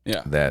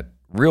 Yeah. That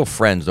real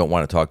friends don't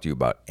want to talk to you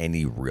about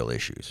any real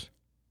issues.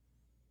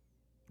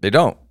 They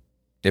don't.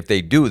 If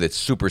they do, that's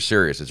super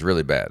serious. It's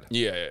really bad.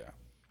 Yeah.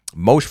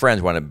 Most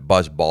friends want to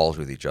buzz balls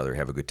with each other,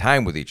 have a good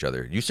time with each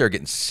other. You start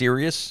getting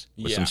serious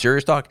with some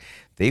serious talk,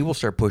 they will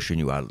start pushing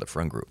you out of the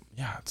friend group.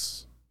 Yeah,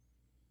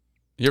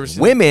 you ever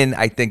seen women,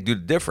 I think, do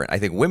different. I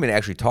think women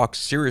actually talk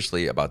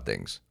seriously about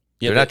things.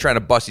 Yeah, they're not trying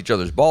to bust each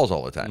other's balls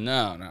all the time.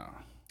 No.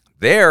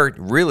 They're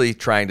really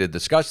trying to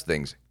discuss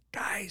things.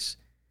 Guys,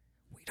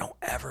 we don't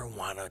ever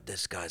want to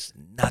discuss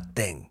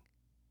nothing.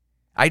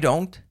 I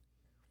don't.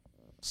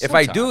 Sometimes.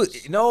 If I do,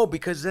 no,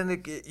 because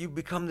then you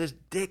become this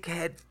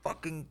dickhead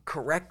fucking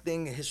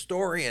correcting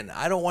historian.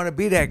 I don't want to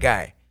be that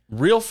guy.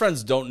 Real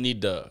friends don't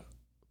need to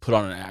put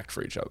on an act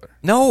for each other.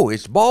 No,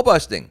 it's ball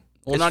busting.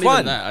 Well, it's not fun.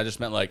 Even that. I just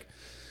meant like,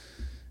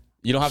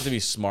 you don't have to be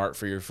smart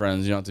for your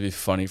friends. You don't have to be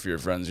funny for your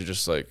friends. You're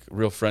just like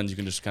real friends. You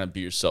can just kind of be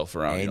yourself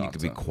around. And you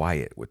can be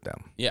quiet with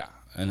them. Yeah.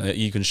 And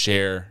you can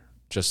share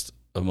just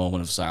a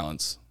moment of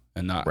silence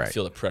and not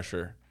feel the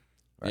pressure.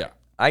 Right. Yeah.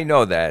 I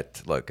know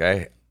that. Look,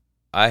 I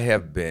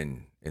have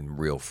been in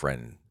real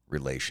friend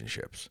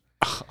relationships.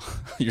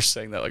 You're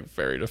saying that like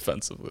very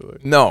defensively.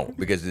 Like. No,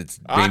 because it's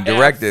being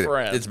directed.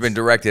 It's been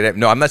directed at.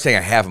 No, I'm not saying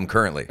I have them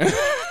currently.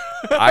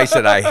 I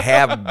said I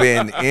have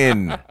been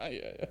in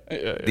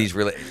these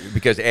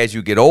because as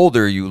you get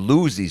older, you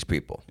lose these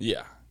people.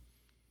 Yeah.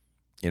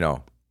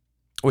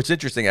 What's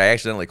interesting, I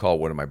accidentally called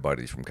one of my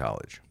buddies from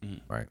college,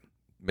 right?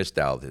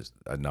 Misdialed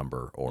a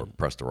number or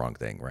pressed the wrong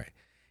thing, right?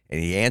 And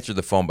he answered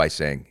the phone by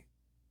saying,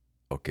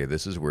 okay,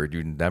 this is weird.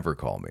 You never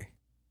call me.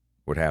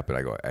 What happened?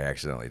 I go, I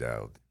accidentally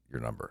dialed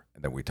your number.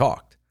 And then we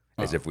talked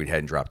as if we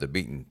hadn't dropped a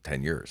beat in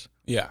 10 years.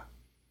 Yeah.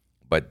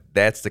 But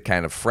that's the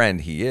kind of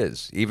friend he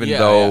is. Even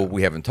though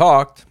we haven't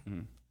talked,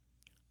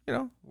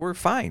 we're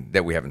fine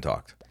that we haven't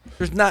talked.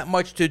 There's not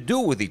much to do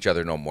with each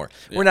other no more.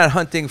 Yeah. We're not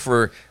hunting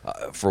for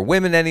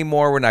women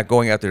anymore. We're not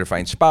going out there to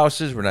find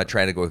spouses. We're not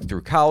trying to go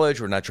through college.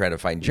 We're not trying to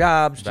find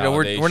jobs. You know,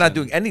 we're not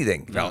doing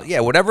anything. No.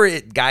 Yeah, whatever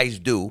guys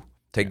do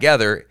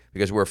together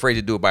because we're afraid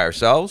to do it by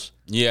ourselves.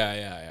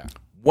 Yeah.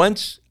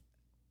 Once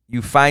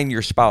you find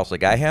your spouse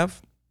like I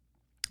have,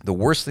 the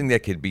worst thing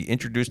that could be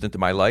introduced into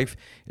my life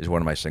is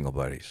one of my single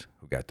buddies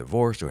who got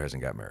divorced or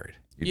hasn't got married.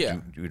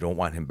 You don't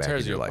want him back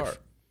in your life.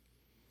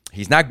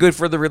 He's not good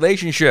for the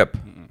relationship.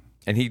 Mm-mm.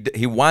 And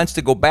he wants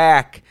to go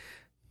back.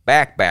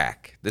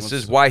 This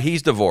is why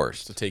he's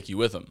divorced. To take you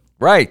with him.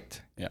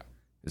 Right. Yeah.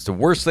 It's the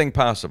worst thing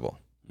possible.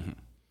 Mm-hmm.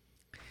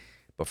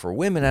 But for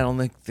women, I don't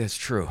think that's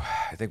true.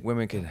 I think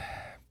women can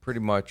pretty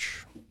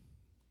much,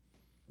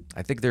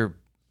 I think they're,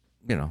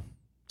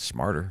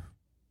 smarter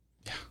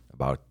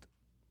about,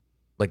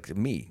 like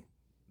me,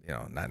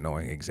 not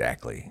knowing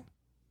exactly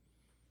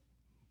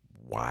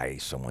why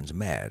someone's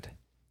mad.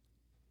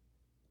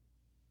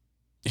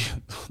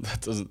 That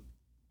doesn't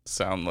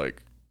sound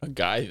like a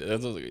guy.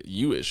 That sounds like a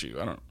you issue.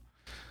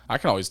 I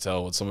can always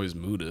tell what somebody's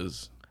mood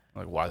is,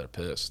 like why they're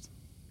pissed.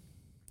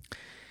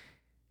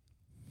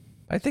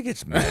 I think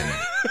it's men.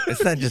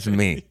 It's not just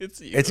me.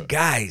 It's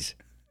guys.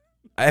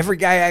 Every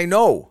guy I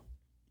know.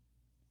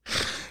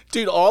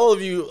 Dude, all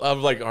of you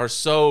are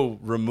so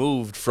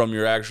removed from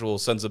your actual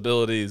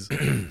sensibilities,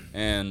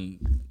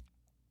 and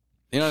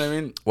you know what I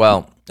mean.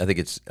 Well, I think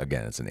it's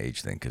an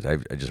age thing because I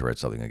just read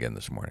something again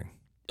this morning.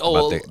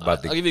 I'll give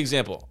you an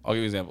example.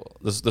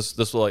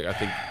 This will I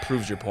think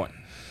proves your point.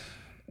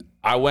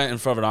 I went in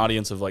front of an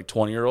audience of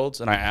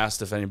 20-year-olds and I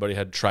asked if anybody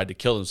had tried to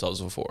kill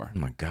themselves before. Oh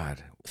my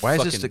God! Why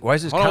is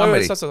this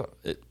comedy?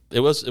 It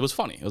was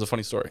funny. It was a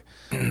funny story.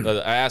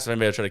 I asked if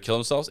anybody had tried to kill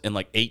themselves, and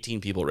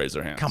 18 people raised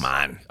their hands. Come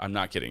on! I'm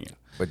not kidding you.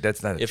 But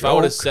that's not. If I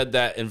would have said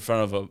that in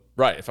front of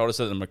if I would have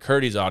said it in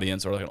McCurdy's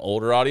audience or an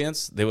older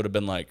audience, they would have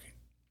been like,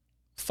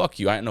 "Fuck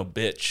you! I ain't no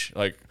bitch."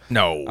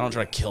 No, I don't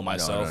try to kill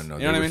myself. No.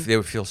 You know what I mean? They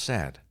would feel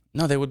sad.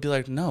 No, they would be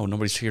like, "No,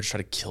 nobody's here to try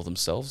to kill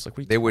themselves."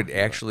 They would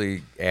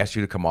actually ask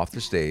you to come off the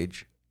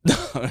stage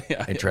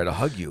and try to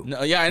hug you.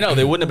 No, yeah, I know.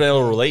 They wouldn't have been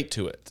able to relate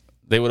to it.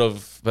 They would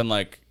have been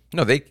like,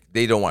 "No, they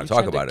don't want to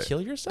talk about it. Kill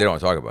yourself? They don't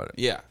want to talk about it."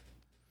 Yeah.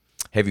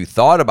 Have you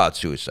thought about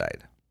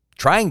suicide?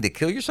 Trying to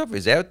kill yourself?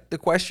 Is that the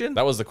question?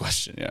 That was the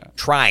question. Yeah.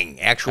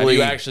 Trying actually.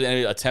 Have you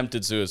actually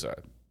attempted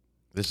suicide?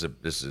 This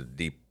is a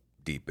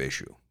deep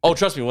issue. Oh,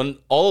 trust me. When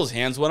all those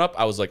hands went up,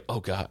 I was like, "Oh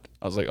God!"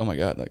 I was like, "Oh my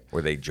God!"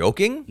 Were they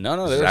joking?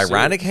 No, they were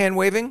ironic serious. Hand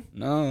waving.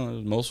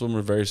 No, most of them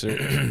were very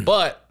serious.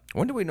 But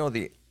when do we know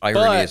the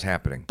irony is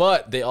happening?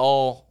 But they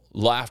all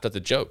laughed at the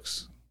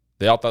jokes.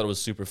 They all thought it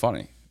was super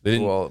funny. They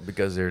didn't. Well,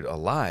 because they're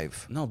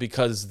alive. No,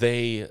 because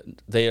they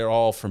are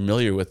all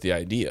familiar with the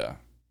idea.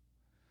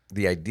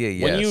 The idea,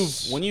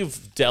 yes. When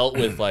you've dealt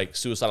with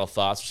suicidal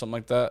thoughts or something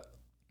like that,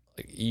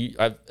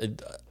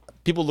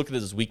 people look at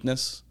it as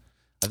weakness.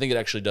 I think it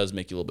actually does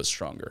make you a little bit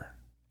stronger.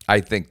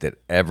 I think that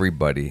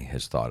everybody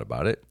has thought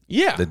about it.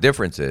 Yeah. The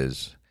difference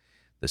is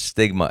the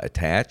stigma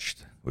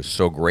attached was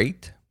so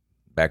great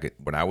back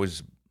when I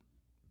was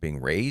being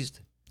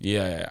raised.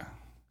 Yeah.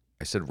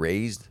 I said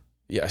raised.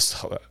 Yeah, I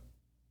saw that.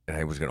 And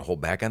I was going to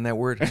hold back on that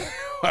word.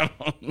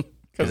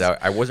 Because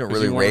I wasn't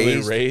really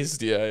raised.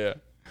 Raised, yeah.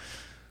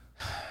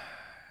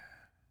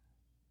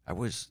 I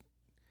was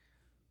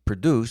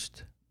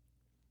produced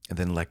and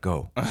then let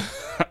go.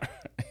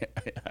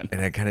 And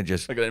I kind of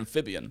just... Like an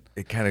amphibian.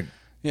 It kind of...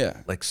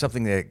 Yeah. Like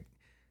something that...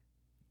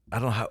 I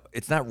don't know how...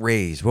 It's not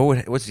raised.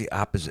 What's the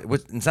opposite?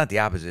 It's not the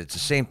opposite. It's the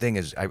same thing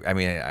as... I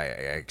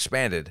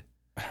expanded.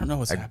 I don't know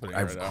what's happening.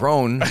 I've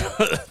grown.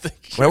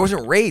 But I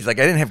wasn't raised. I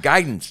didn't have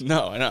guidance.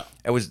 No, I know.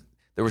 There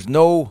was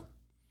no...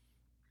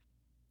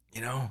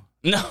 No.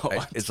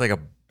 It's like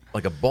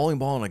a bowling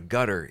ball in a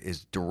gutter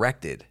is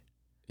directed.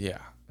 Yeah.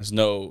 There's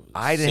no...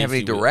 I didn't have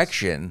any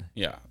direction.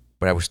 Yeah.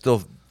 But I was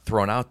still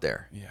thrown out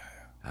there. Yeah.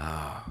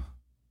 Oh.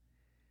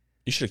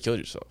 You should have killed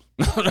yourself.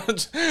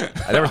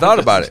 I never thought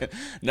about it.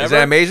 Never? Is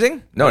that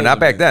amazing? No, not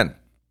back then.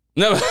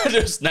 No,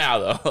 just now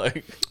though.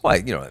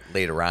 Well,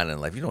 later on in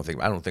life, I don't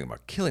think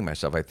about killing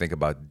myself. I think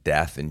about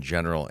death in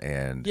general,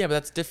 and yeah, but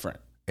that's different.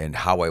 And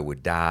how I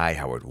would die,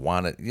 how I would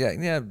want it.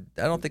 Yeah.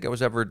 I don't think I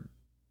was ever.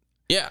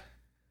 Yeah.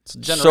 It's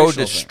a so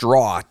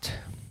distraught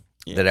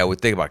that I would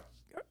think about,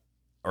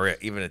 or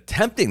even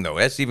attempting. Though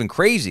that's even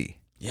crazy.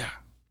 Yeah.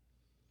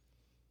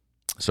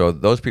 So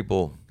those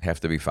people have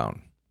to be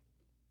found.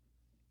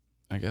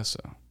 I guess so.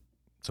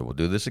 So we'll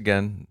do this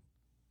again.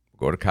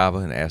 Go to Cava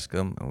and ask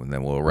them, and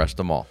then we'll arrest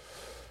them all.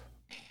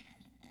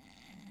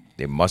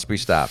 They must be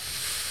stopped.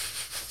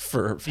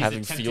 For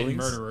having feelings?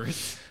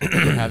 Murderers. For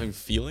having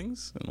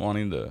feelings and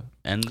wanting to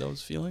end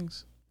those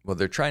feelings? Well,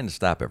 they're trying to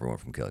stop everyone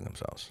from killing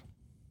themselves.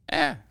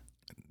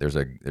 There's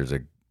a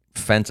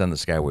fence on the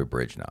Skyway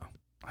Bridge now.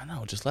 I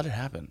know. Just let it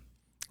happen.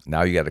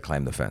 Now you got to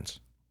climb the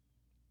fence.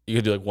 You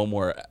could do one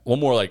more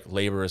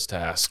laborious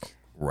task.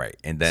 Right.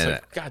 And then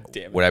God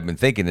damn it. What I've been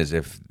thinking is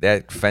if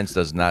that fence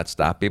does not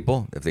stop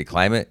people, if they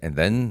climb it and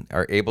then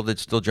are able to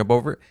still jump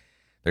over it,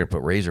 they're going to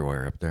put razor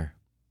wire up there.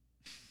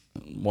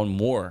 One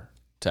more.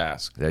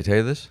 task. Did I tell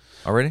you this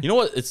already? You know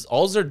what? It's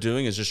all they're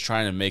doing is just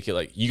trying to make it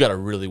like you got to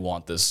really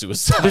want this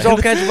suicide. There's all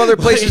kinds of other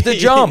places to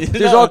jump.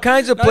 There's all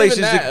kinds of places.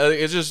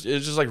 It's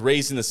just like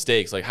raising the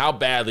stakes. Like how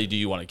badly do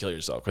you want to kill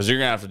yourself? Because you're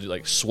gonna have to do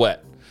like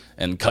sweat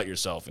and cut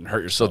yourself and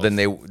hurt yourself. So then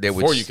they would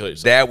before you kill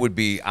yourself. That would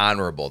be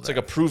honorable. It's like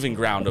a proving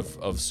ground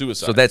of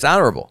suicide. So that's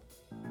honorable.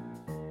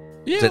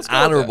 Yeah, so it's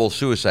honorable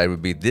suicide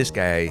would be this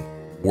guy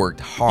worked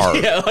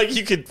hard. Yeah, like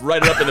you could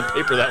write it up in the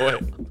paper that way.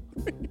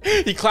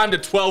 He climbed a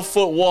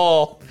 12-foot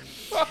wall.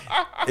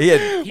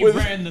 He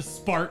ran the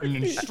Spartan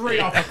and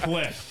straight off a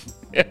cliff.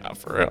 Yeah,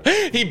 for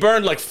real. He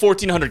burned like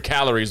 1,400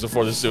 calories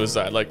before the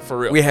suicide, like for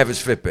real. We have his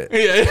Fitbit.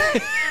 Yeah.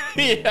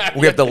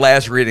 We have the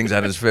last readings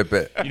on his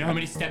Fitbit. You know how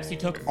many steps he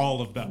took?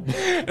 All of them.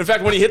 In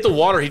fact, when he hit the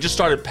water, he just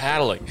started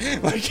paddling.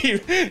 Like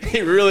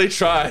he really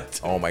tried.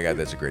 Oh my God,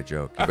 that's a great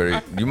joke.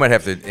 You might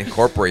have to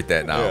incorporate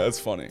that now. Yeah, that's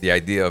funny. The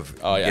idea of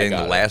getting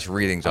the last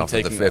readings off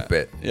of the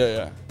Fitbit.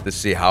 Yeah. To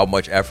see how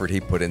much effort he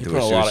put into a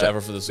suicide. A lot of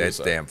effort for the suicide. That's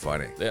damn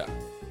funny. Yeah.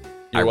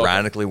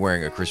 Ironically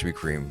wearing a Krispy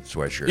Kreme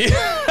sweatshirt.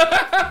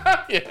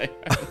 Yeah.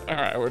 All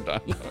right, we're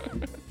done.